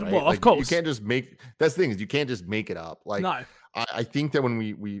 more, right? Well, like, of course. You can't just make... That's the thing, is you can't just make it up. Like, no. I think that when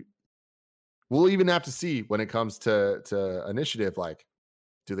we'll even have to see when it comes to Initiative, like,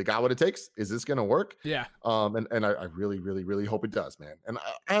 do they got what it takes? Is this going to work? Yeah. And I really, really, really hope it does, man. And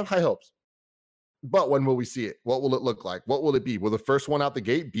I have high hopes. But when will we see it? What will it look like? What will it be? Will the first one out the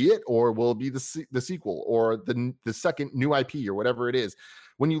gate be it? Or will it be the sequel or the second new IP or whatever it is?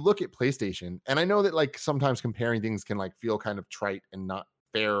 When you look at PlayStation, and I know that like sometimes comparing things can like feel kind of trite and not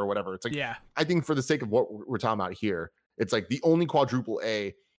fair or whatever. It's like, I think for the sake of what we're talking about here, it's like the only quadruple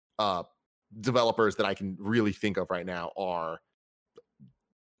A developers that I can really think of right now are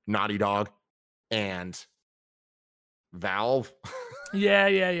Naughty Dog and Valve. Yeah.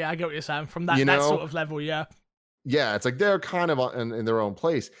 I get what you're saying. From that sort of level, yeah. It's like they're kind of in their own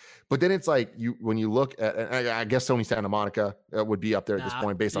place. But then it's like when you look at, and I guess Sony Santa Monica would be up there at this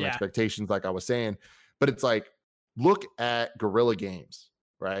point based on expectations, like I was saying. But it's like, look at Guerrilla Games,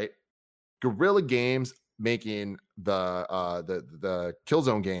 right? Guerrilla Games making the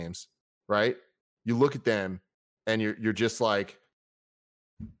Killzone games, right? You look at them and you're just like,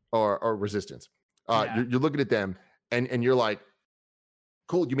 or Resistance. You're looking at them and you're like,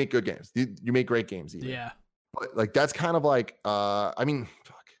 cool, you make good games. You make great games even. Yeah. But like that's kind of like I mean,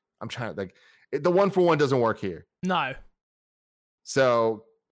 fuck, I'm trying to like the 1-for-1 doesn't work here. No. So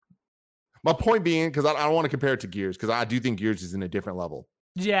my point being, because I don't want to compare it to Gears, because I do think Gears is in a different level.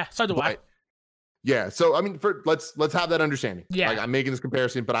 Yeah, so do I. Yeah, so I mean, let's have that understanding. Yeah, like I'm making this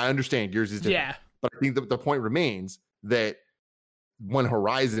comparison, but I understand Gears is different. Yeah, but I think the point remains that when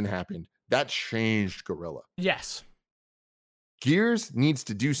Horizon happened, that changed Guerrilla. Yes. Gears needs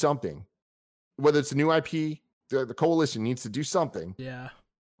to do something, whether it's a new IP, the coalition needs to do something. Yeah.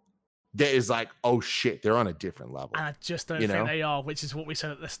 That is like, oh shit, they're on a different level. And I just don't think they are, which is what we said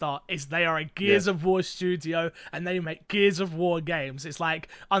at the start, is they are a Gears of War studio and they make Gears of War games. It's like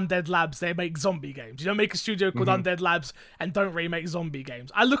Undead Labs, they make zombie games. You don't make a studio called Undead Labs and don't remake zombie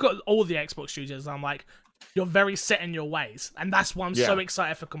games. I look at all the Xbox studios and I'm like, you're very set in your ways. And that's why I'm so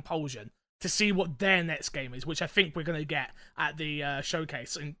excited for Compulsion, to see what their next game is, which I think we're going to get at the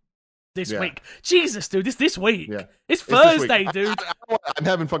showcase this week. Jesus, dude, this week. Yeah. It's Thursday, dude. I'm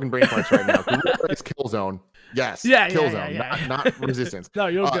having fucking brain farts right now. It's Killzone. Yes. Killzone, not Resistance. No,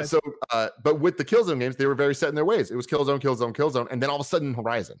 you're good. So, but with the Killzone games, they were very set in their ways. It was Killzone, and then all of a sudden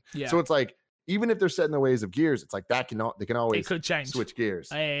Horizon. Yeah. So it's like, even if they're set in the ways of Gears, it's like they can always it could change. Switch gears.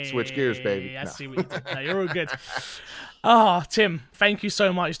 Hey, switch gears, baby. I see what you did. No, you're all good. Oh, Tim, thank you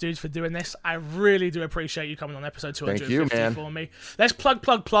so much, dude, for doing this. I really do appreciate you coming on episode 250 for me. Let's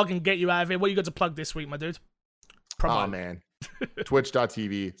plug, and get you out of here. What you got to plug this week, my dude? Oh, man.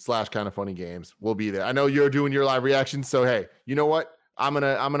 Twitch.tv/kindafunnygames. We'll be there. I know you're doing your live reactions, so hey, you know what? I'm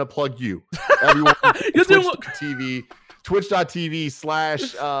gonna plug you. Everyone, you're doing what? Twitch.tv/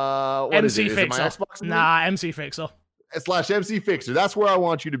 what MC is it? Fixer. Is it my Xbox? Nah, MC Fixer. /MC Fixer. That's where I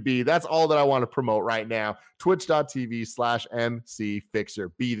want you to be. That's all that I want to promote right now. Twitch.tv/MC Fixer.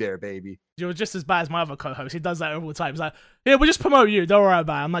 Be there, baby. You're just as bad as my other co-host. He does that all the time. He's like, yeah, we'll just promote you. Don't worry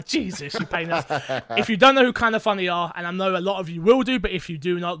about it. I'm like, Jesus, you pain us. If you don't know who Kinda Funny are, and I know a lot of you will do, but if you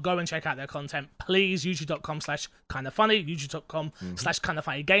do not, go and check out their content. Please, youtube.com/kindafunny,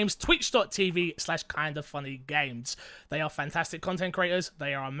 youtube.com/kindafunnygames, twitch.tv/kindafunnygames. They are fantastic content creators.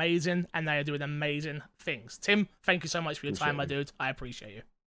 They are amazing, and they are doing amazing things. Tim, thank you so much for your time, my dude. I appreciate you.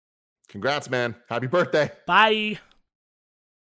 Congrats, man. Happy birthday. Bye.